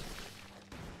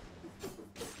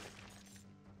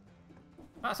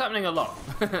 That's happening a lot.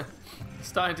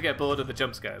 Starting to get bored of the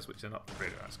jump scares, which are not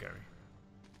really that scary.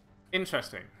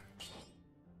 Interesting.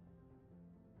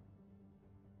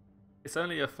 It's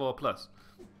only a 4+.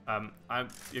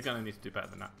 You're going to need to do better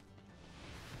than that.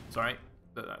 Sorry,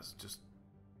 but that's just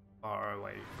far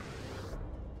away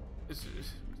from...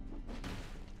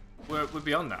 We're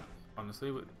beyond that,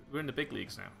 honestly. We're in the big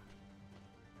leagues now.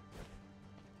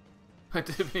 I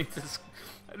didn't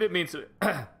mean to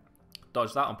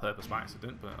dodge that on purpose by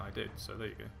accident, but I did, so there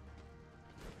you go.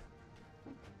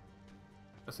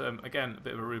 That's, again, a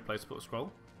bit of a rude place to put a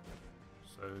scroll.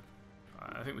 So,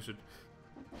 I think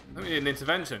we need an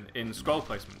intervention in scroll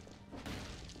placement.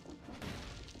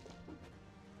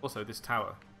 Also, this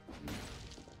tower.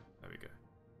 There we go.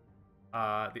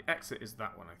 The exit is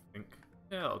that one, I think.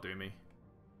 Yeah, that'll do me.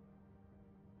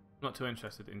 Not too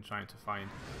interested in trying to find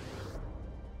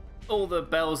all the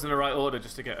bells in the right order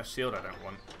just to get a shield I don't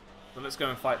want. So let's go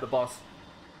and fight the boss.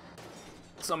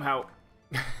 Somehow.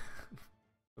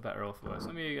 For better or for worse.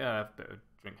 Let me have a bit of a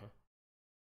drink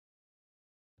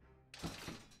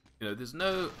here. There's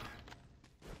no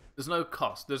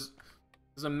cost. There's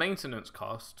a maintenance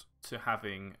cost to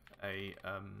having a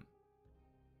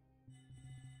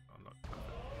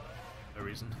no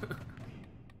reason.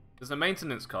 There's a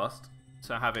maintenance cost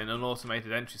to having an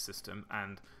automated entry system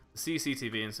and the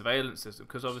CCTV and surveillance system,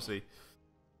 because obviously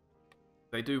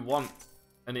they do want,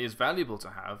 and it is valuable to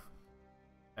have,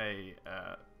 a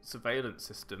surveillance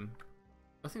system.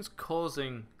 Nothing's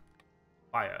causing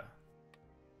fire.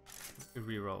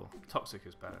 Reroll. Toxic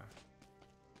is better.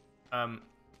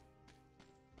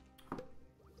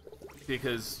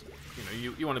 Because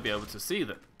you want to be able to see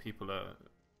that people are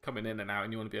coming in and out,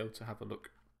 and you want to be able to have a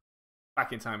look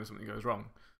back in time if something goes wrong.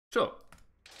 Sure.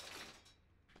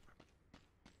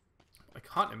 I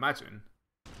can't imagine,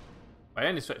 by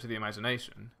any stretch of the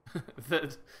imagination,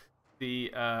 that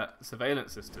the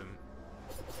surveillance system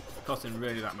costing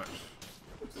really that much.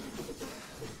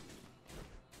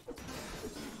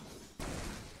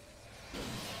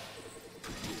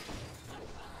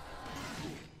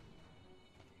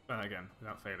 Again,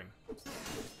 without failing.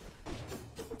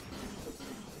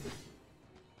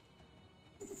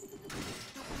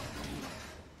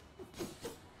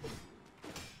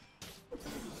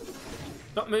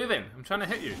 Stop moving! I'm trying to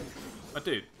hit you. My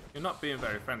dude, you're not being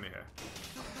very friendly here.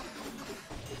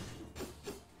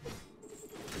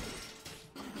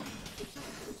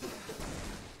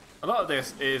 A lot of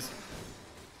this is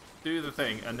do the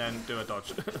thing and then do a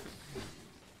dodge.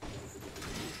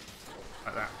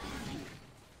 Like that.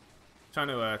 Trying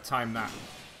to time that.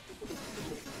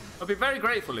 I'd be very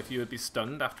grateful if you would be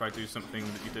stunned after I do something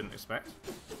that you didn't expect.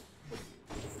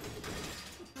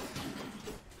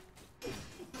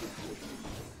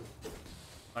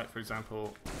 Like, for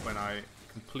example, when I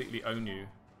completely own you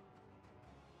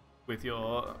with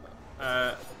your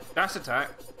dash attack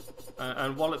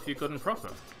and wallop you good and proper.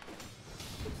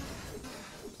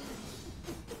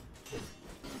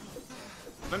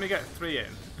 Let me get 3 in.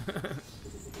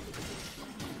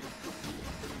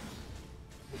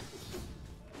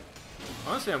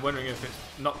 Honestly, I'm wondering if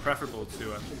it's not preferable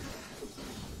to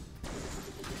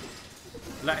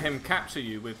let him capture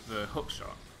you with the hook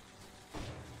shot,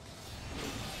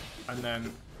 and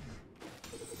then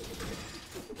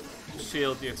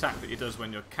shield the attack that he does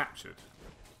when you're captured.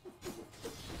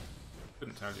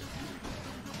 Couldn't tell you.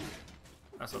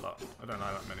 That's a lot. I don't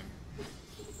like that many.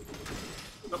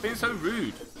 Stop being so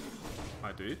rude,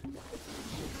 my dude.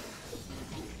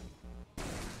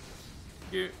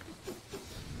 You.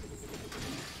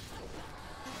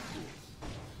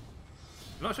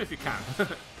 I'm not sure if you can.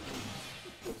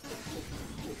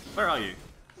 Where are you?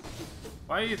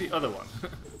 Why are you the other one?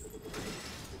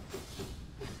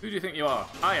 Who do you think you are?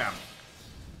 I am.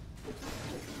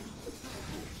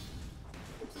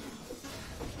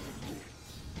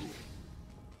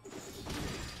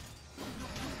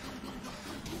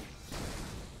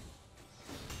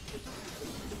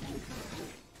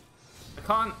 I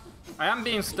can't... I am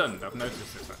being stunned. I've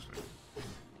noticed this, actually.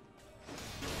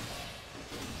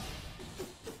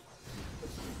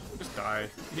 Die.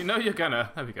 You know you're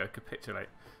gonna. There we go. Capitulate.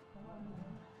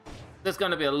 There's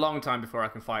gonna be a long time before I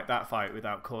can fight that fight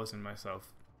without causing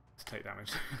myself to take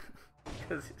damage.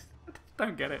 Because I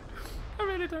don't get it. I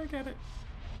really don't get it.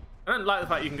 I don't like the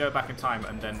fact you can go back in time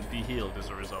and then be healed as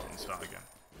a result and start again.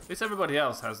 At least everybody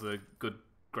else has the good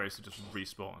grace to just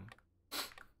respawn.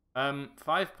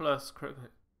 5+ critical.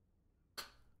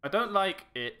 I don't like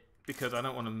it because I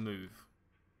don't want to move.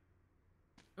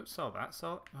 Don't sell that.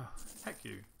 Sell. Oh, heck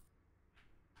you.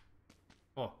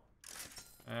 Oh,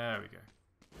 there we go.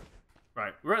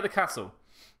 Right, we're at the castle.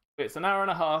 It's an hour and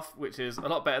a half, which is a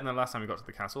lot better than the last time we got to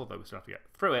the castle, although we still have to get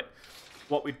through it.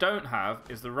 What we don't have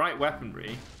is the right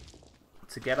weaponry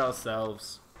to get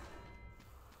ourselves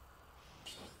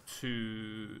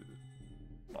to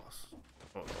boss.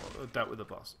 Or dealt with the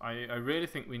boss. I really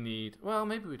think we need... Well,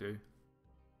 maybe we do.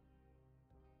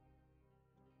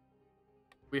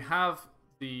 We have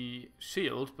the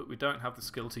shield, but we don't have the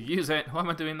skill to use it. Why am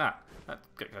I doing that? That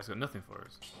guy's got nothing for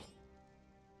us.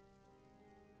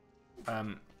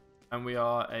 And we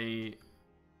are a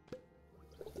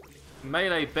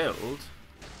melee build.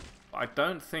 But I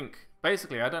don't think...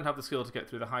 Basically, I don't have the skill to get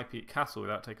through the High Peak Castle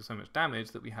without taking so much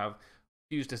damage that we have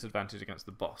huge disadvantage against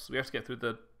the boss. We have to get through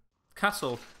the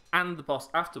castle and the boss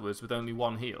afterwards with only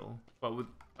one heal. Well, with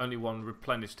only one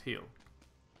replenished heal.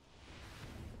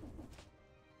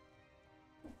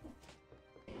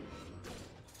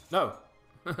 No.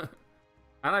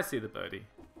 And I see the birdie.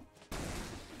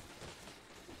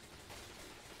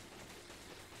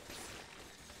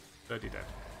 Birdie dead.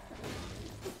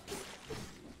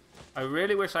 I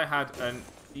really wish I had an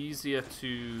easier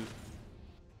to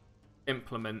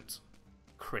implement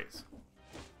crit.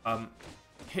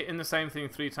 Hitting the same thing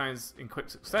 3 times in quick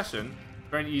succession,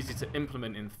 very easy to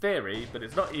implement in theory, but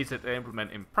it's not easy to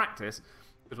implement in practice,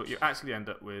 because what you actually end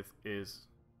up with is...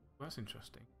 Well, that's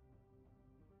interesting.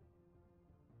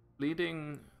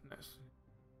 Bleeding...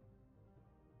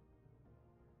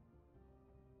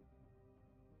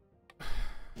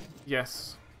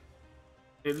 Yes.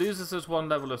 It loses us 1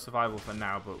 level of survival for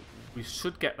now, but we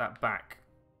should get that back.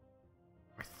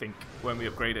 I think, when we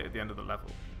upgrade it at the end of the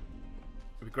level.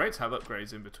 It'd be great to have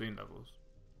upgrades in between levels.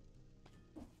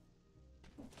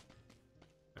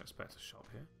 Let's better shop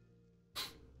here.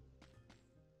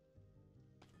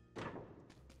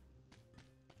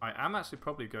 I am actually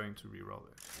probably going to re-roll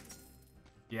it.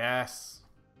 Yes!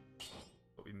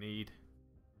 What we need.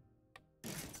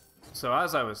 So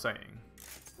as I was saying,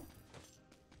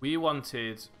 we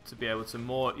wanted to be able to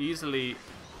more easily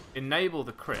enable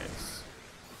the crits.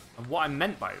 And what I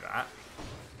meant by that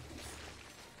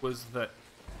was that,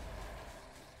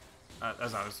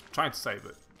 as I was trying to say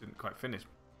but didn't quite finish,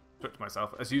 tripped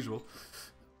myself as usual,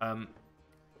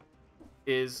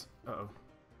 is... Uh-oh.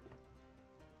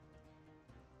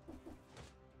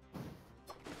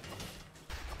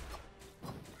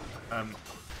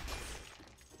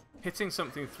 Hitting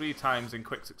something 3 times in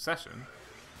quick succession,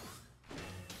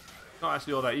 not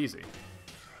actually all that easy.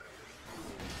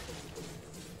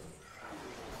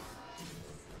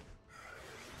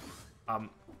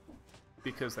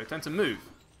 Because they tend to move,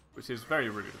 which is very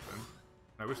rude of them.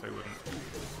 I wish they wouldn't.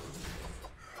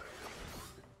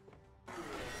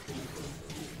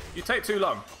 You take too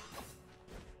long.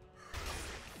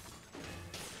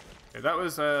 Okay, that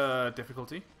was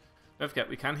difficulty. Don't forget,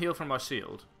 we can heal from our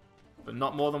shield, but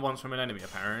not more than once from an enemy,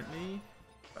 apparently.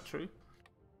 Is that true?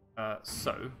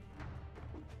 So,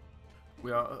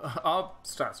 we are our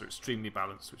stats are extremely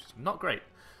balanced, which is not great.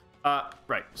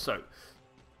 Right, so,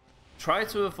 try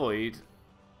to avoid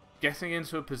getting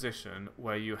into a position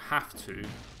where you have to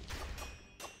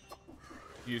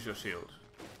use your shield.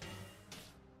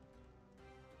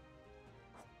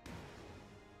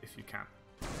 If you can.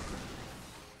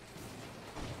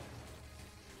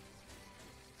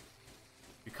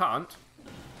 If you can't,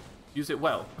 use it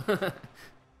well.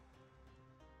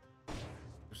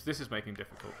 Which this is making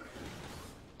difficult.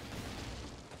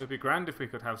 It would be grand if we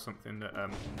could have something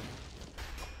that...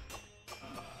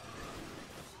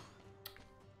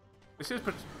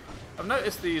 I've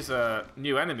noticed these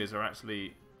new enemies are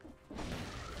actually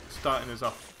starting us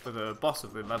off for the boss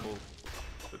of the level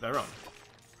that they're on.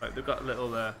 Like they've got little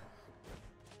got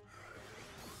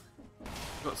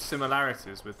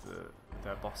similarities with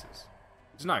their bosses.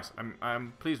 It's nice.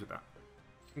 I'm pleased with that.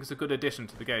 I think it's a good addition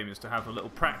to the game is to have a little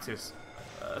practice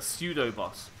pseudo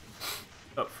boss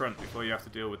up front before you have to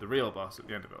deal with the real boss at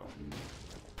the end of it all.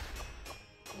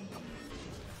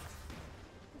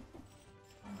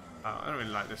 I don't really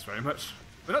like this very much.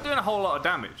 We're not doing a whole lot of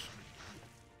damage.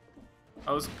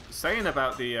 I was saying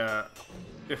about the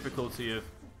difficulty of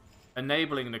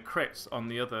enabling the crits on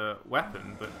the other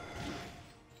weapon, but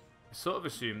I sort of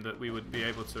assumed that we would be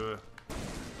able to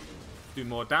do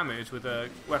more damage with a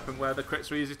weapon where the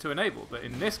crits are easy to enable. But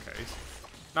in this case,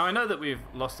 now I know that we've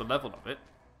lost a level of it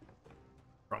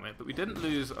from it, but we didn't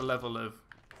lose a level of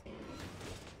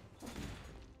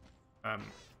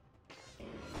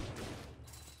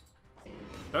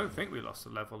don't think we lost a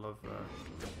level of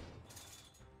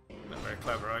not very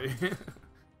clever, are you?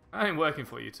 I ain't working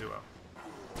for you too well.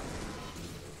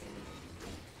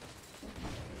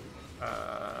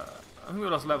 I think we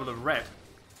lost a level of red,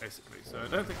 basically, so I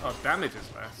don't think our damage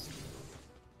is less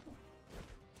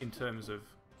in terms of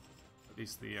at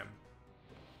least the can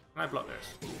I block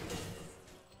this?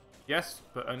 Yes,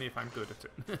 but only if I'm good at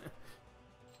it.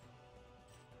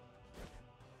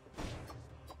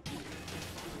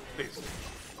 Please.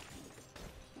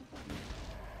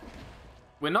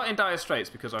 We're not in dire straits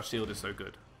because our shield is so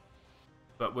good.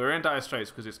 But we're in dire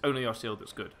straits because it's only our shield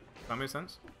that's good. Does that make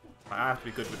sense? Like, I have to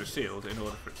be good with the shield in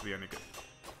order for it to be any good.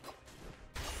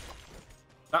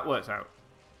 That works out.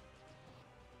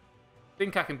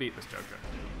 Think I can beat this Joker.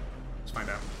 Let's find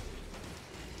out.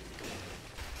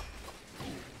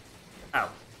 Ow.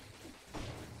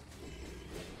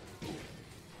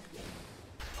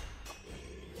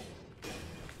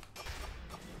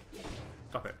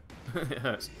 Stop it. It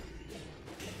hurts.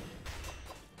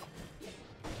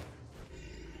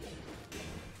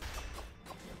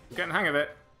 I'm getting the hang of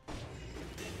it.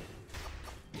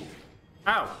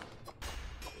 Ow!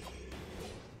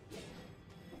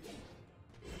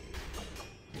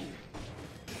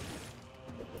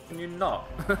 Can you not?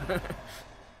 I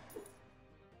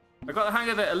got the hang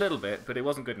of it a little bit, but it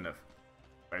wasn't good enough.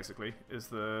 Basically, is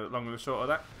the long and the short of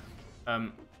that.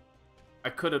 I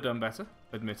could have done better,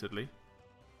 admittedly.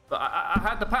 But I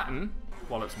had the pattern,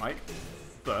 Wallets Mike,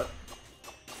 but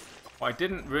what I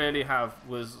didn't really have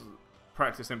was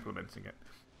practice implementing it.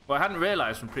 What I hadn't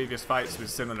realised from previous fights with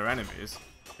similar enemies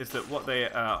is that what they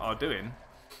are doing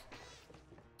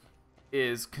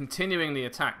is continuing the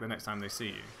attack the next time they see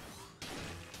you.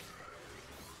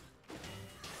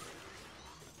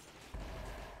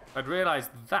 I'd realised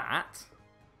that,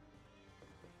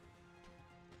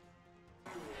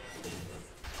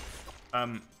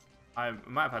 I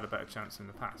might have had a better chance in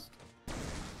the past.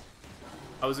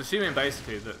 I was assuming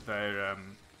basically that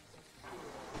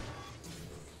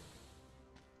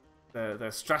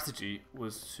their strategy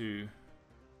was to...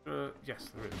 yes,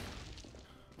 there is.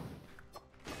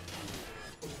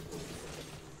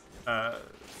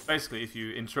 Basically, if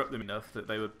you interrupt them enough, that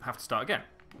they would have to start again.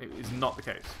 It is not the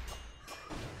case.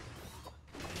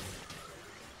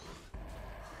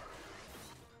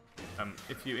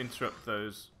 If you interrupt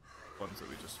those ones that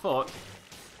we just fought,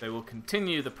 they will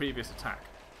continue the previous attack.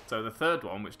 So the third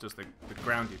one, which does the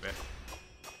groundy bit,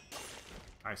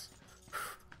 nice,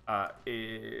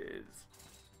 is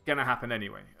gonna happen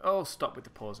anyway. Oh, stop with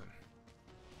the pausing.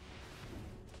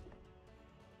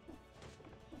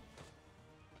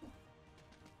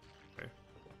 Okay.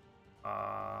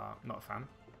 Not a fan.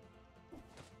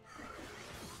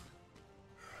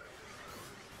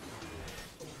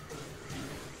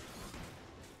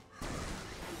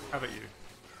 How about you?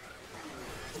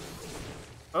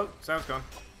 Oh, sound's gone.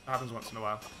 That happens once in a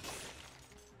while.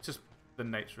 It's just the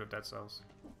nature of Dead Cells.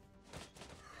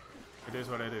 It is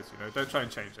what it is, you know. Don't try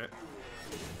and change it.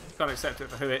 If you can't accept it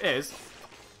for who it is,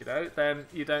 you know, then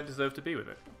you don't deserve to be with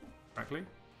it, frankly.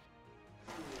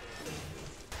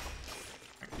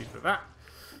 Thank you for that.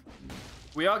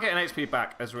 We are getting HP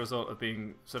back as a result of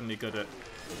being suddenly good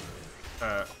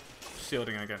at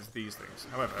shielding against these things.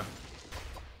 However,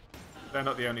 they're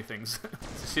not the only things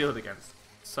to shield against.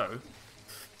 So,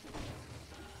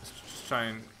 let's just try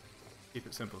and keep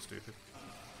it simple, stupid.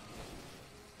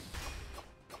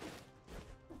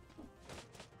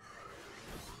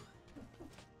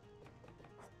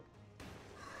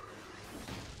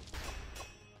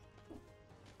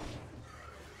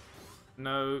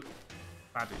 No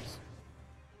baddies.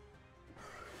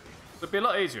 It'd be a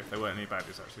lot easier if there weren't any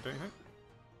baddies, actually, don't you think?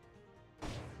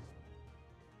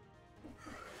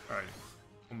 Alright,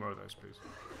 one more of those, please.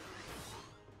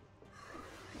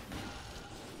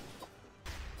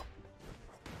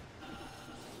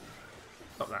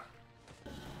 Stop that.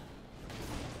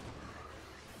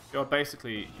 You're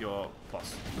basically your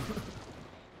boss.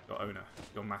 Your owner.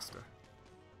 Your master.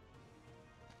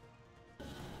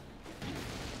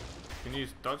 Can you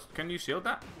dodge? Can you shield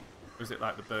that? Or is it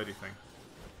like the birdie thing?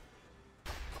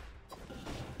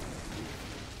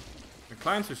 I'm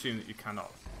inclined to assume that you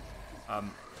cannot.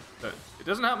 But it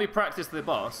doesn't help me practice the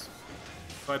boss,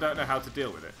 so I don't know how to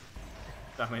deal with it.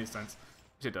 That makes sense.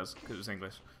 Which it does, because it was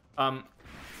English. Yeah,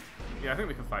 I think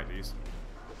we can fight these.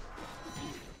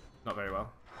 Not very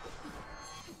well.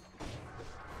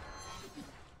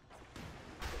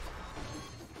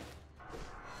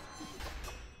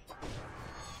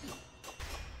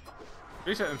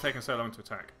 Reset them taking so long to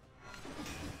attack.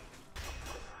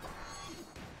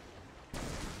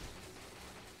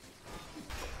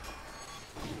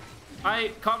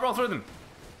 I can't roll through them.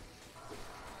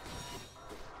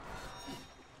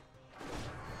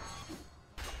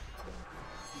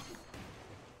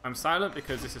 I'm silent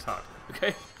because this is hard,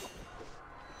 okay?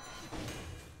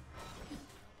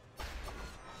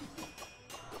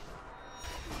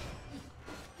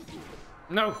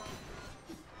 No!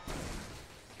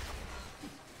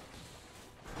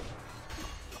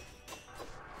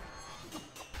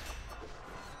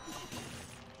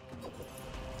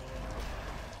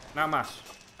 Now mash.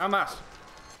 Now mash.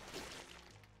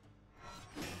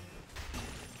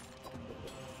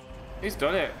 He's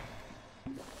done it.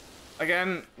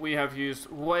 Again, we have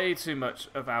used way too much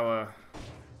of our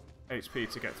HP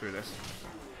to get through this.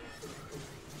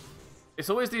 It's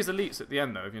always these elites at the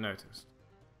end, though, have you noticed?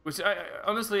 Which,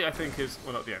 honestly, I think is...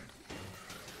 Well, not the end.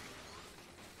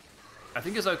 I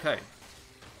think is okay.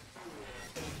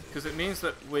 Because it means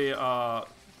that we are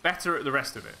better at the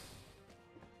rest of it.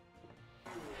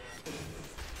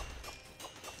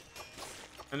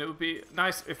 And it would be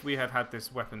nice if we had had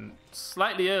this weapon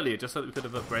slightly earlier, just so that we could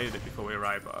have upgraded it before we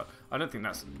arrived, but I don't think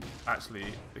that's actually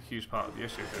a huge part of the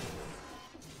issue here.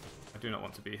 I do not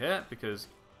want to be here, because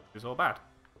it's all bad.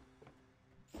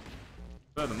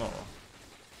 Furthermore,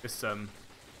 this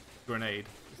grenade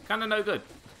is kind of no good.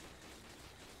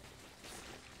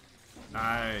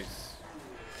 Nice.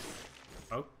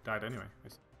 Oh, died anyway.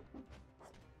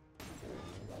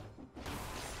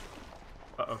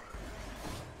 Uh-oh.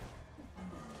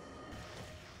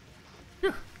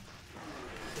 Phew.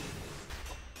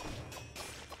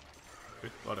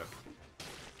 Good, well done.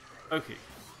 Okay.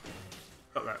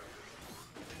 Got that.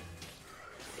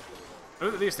 I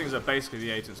know that these things are basically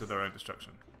the agents of their own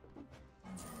destruction.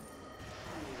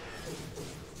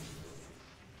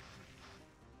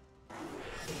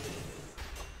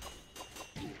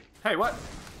 Hey, what?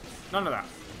 None of that.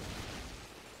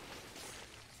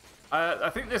 I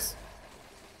think this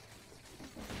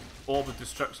Orb of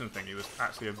Destruction thingy was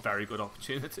actually a very good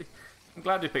opportunity. I'm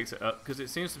glad we picked it up, because it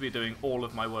seems to be doing all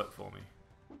of my work for me.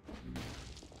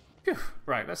 Phew.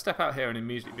 Right, let's step out here and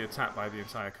immediately be attacked by the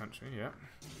entire country, yeah.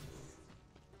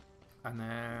 And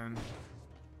then...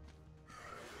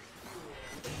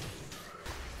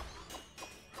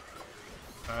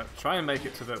 try and make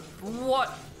it to the...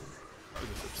 What? That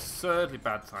was absurdly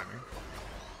bad timing.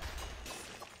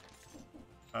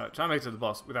 Try and make it to the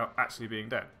boss without actually being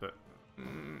dead, but...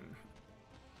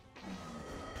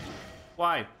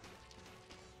 Why?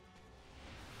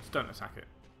 Just don't attack it.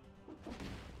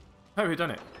 Oh, we've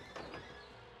done it.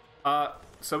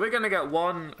 So we're going to get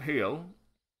one heal.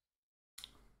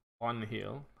 One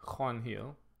heal.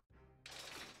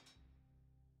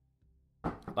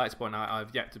 Like to point out,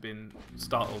 I've yet to been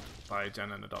startled by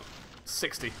Jen and a dog.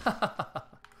 60. I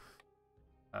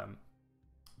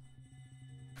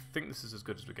think this is as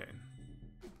good as we're getting.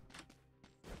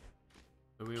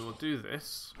 So we will do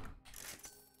this.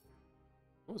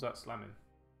 What was that slamming?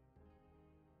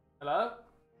 Hello?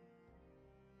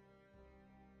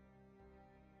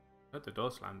 I heard the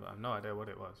door slam, but I have no idea what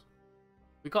it was.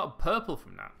 We got purple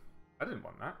from that. I didn't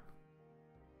want that.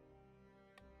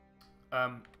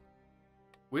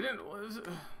 We didn't... Where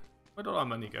did our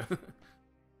money go?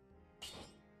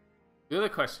 The other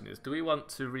question is, do we want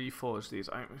to reforge these?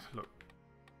 Look.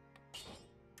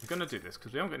 I'm going to do this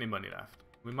because we haven't got any money left.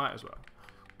 We might as well.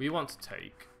 We want to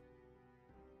take...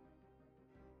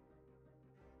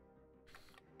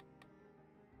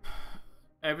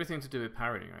 everything to do with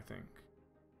parrying, I think.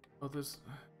 Oh, there's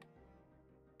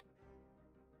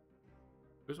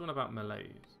one about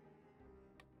melees.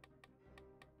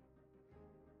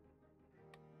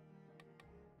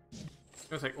 I'm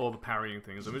going to take all the parrying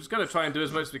things, and we're just going to try and do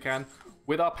as much as we can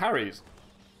with our parries.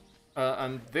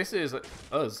 And this is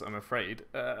us, I'm afraid.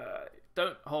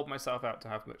 Don't hold myself out to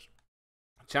have much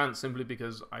chance, simply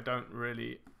because I don't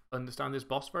really understand this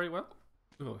boss very well.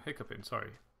 Oh, hiccuping,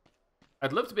 sorry.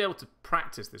 I'd love to be able to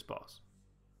practice this boss.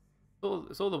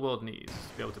 It's all the world needs,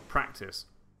 to be able to practice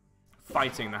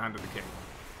fighting the Hand of the King.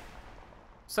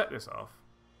 Set this off.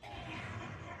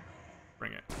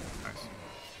 Bring it. Nice.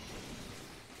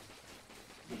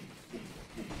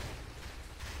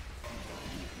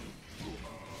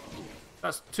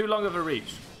 That's too long of a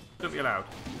reach. Don't be allowed.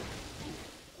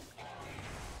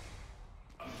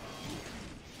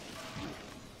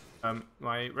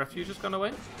 My refuge has gone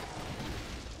away.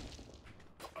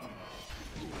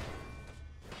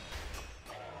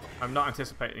 I'm not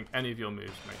anticipating any of your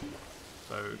moves, mate.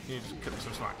 So you need to cut me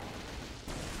some slack.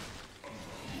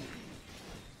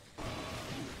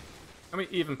 I mean,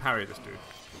 even parry this dude.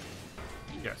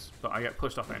 Yes, but I get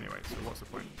pushed off anyway, so what's the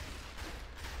point?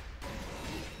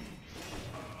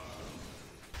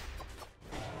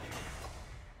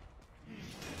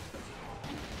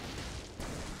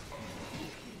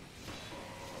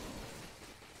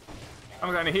 I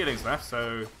haven't got any healings left,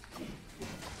 so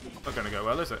not going to go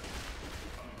well, is it?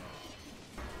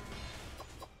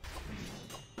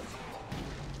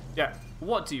 Yeah,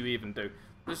 what do you even do?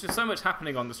 There's just so much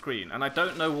happening on the screen, and I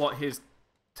don't know what his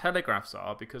telegraphs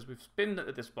are because we've been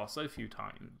at this boss so few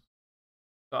times.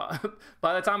 But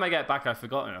by the time I get back, I've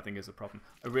forgotten, I think is the problem.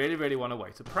 I really, really want a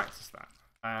way to practice that.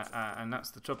 And that's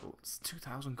the trouble. It's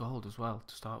 2,000 gold as well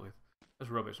to start with.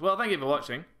 That's rubbish. Well, thank you for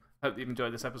watching. Hope you've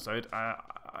enjoyed this episode.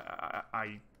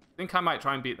 I think I might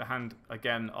try and beat the hand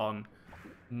again on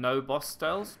no boss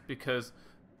spells because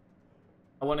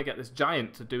I want to get this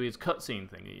giant to do his cutscene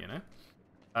thingy, you know?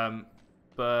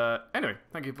 But anyway,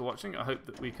 thank you for watching. I hope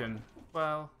that we can...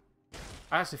 Well,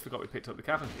 I actually forgot we picked up the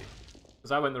cavern key.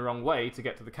 Because I went the wrong way to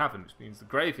get to the cavern, which means the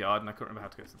graveyard, and I couldn't remember how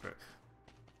to get to the pit.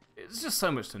 It's just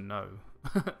so much to know.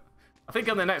 I think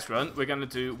on the next run, we're going to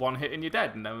do one hit and you're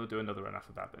dead, and then we'll do another run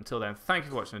after that. But until then, thank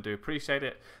you for watching. I do appreciate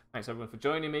it. Thanks everyone for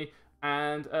joining me.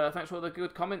 And thanks for all the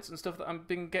good comments and stuff that I've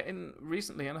been getting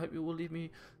recently, and I hope you will leave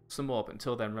me some more. But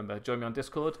until then, remember, join me on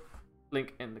Discord.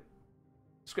 Link in the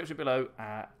description below.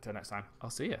 Till next time, I'll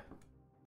see you.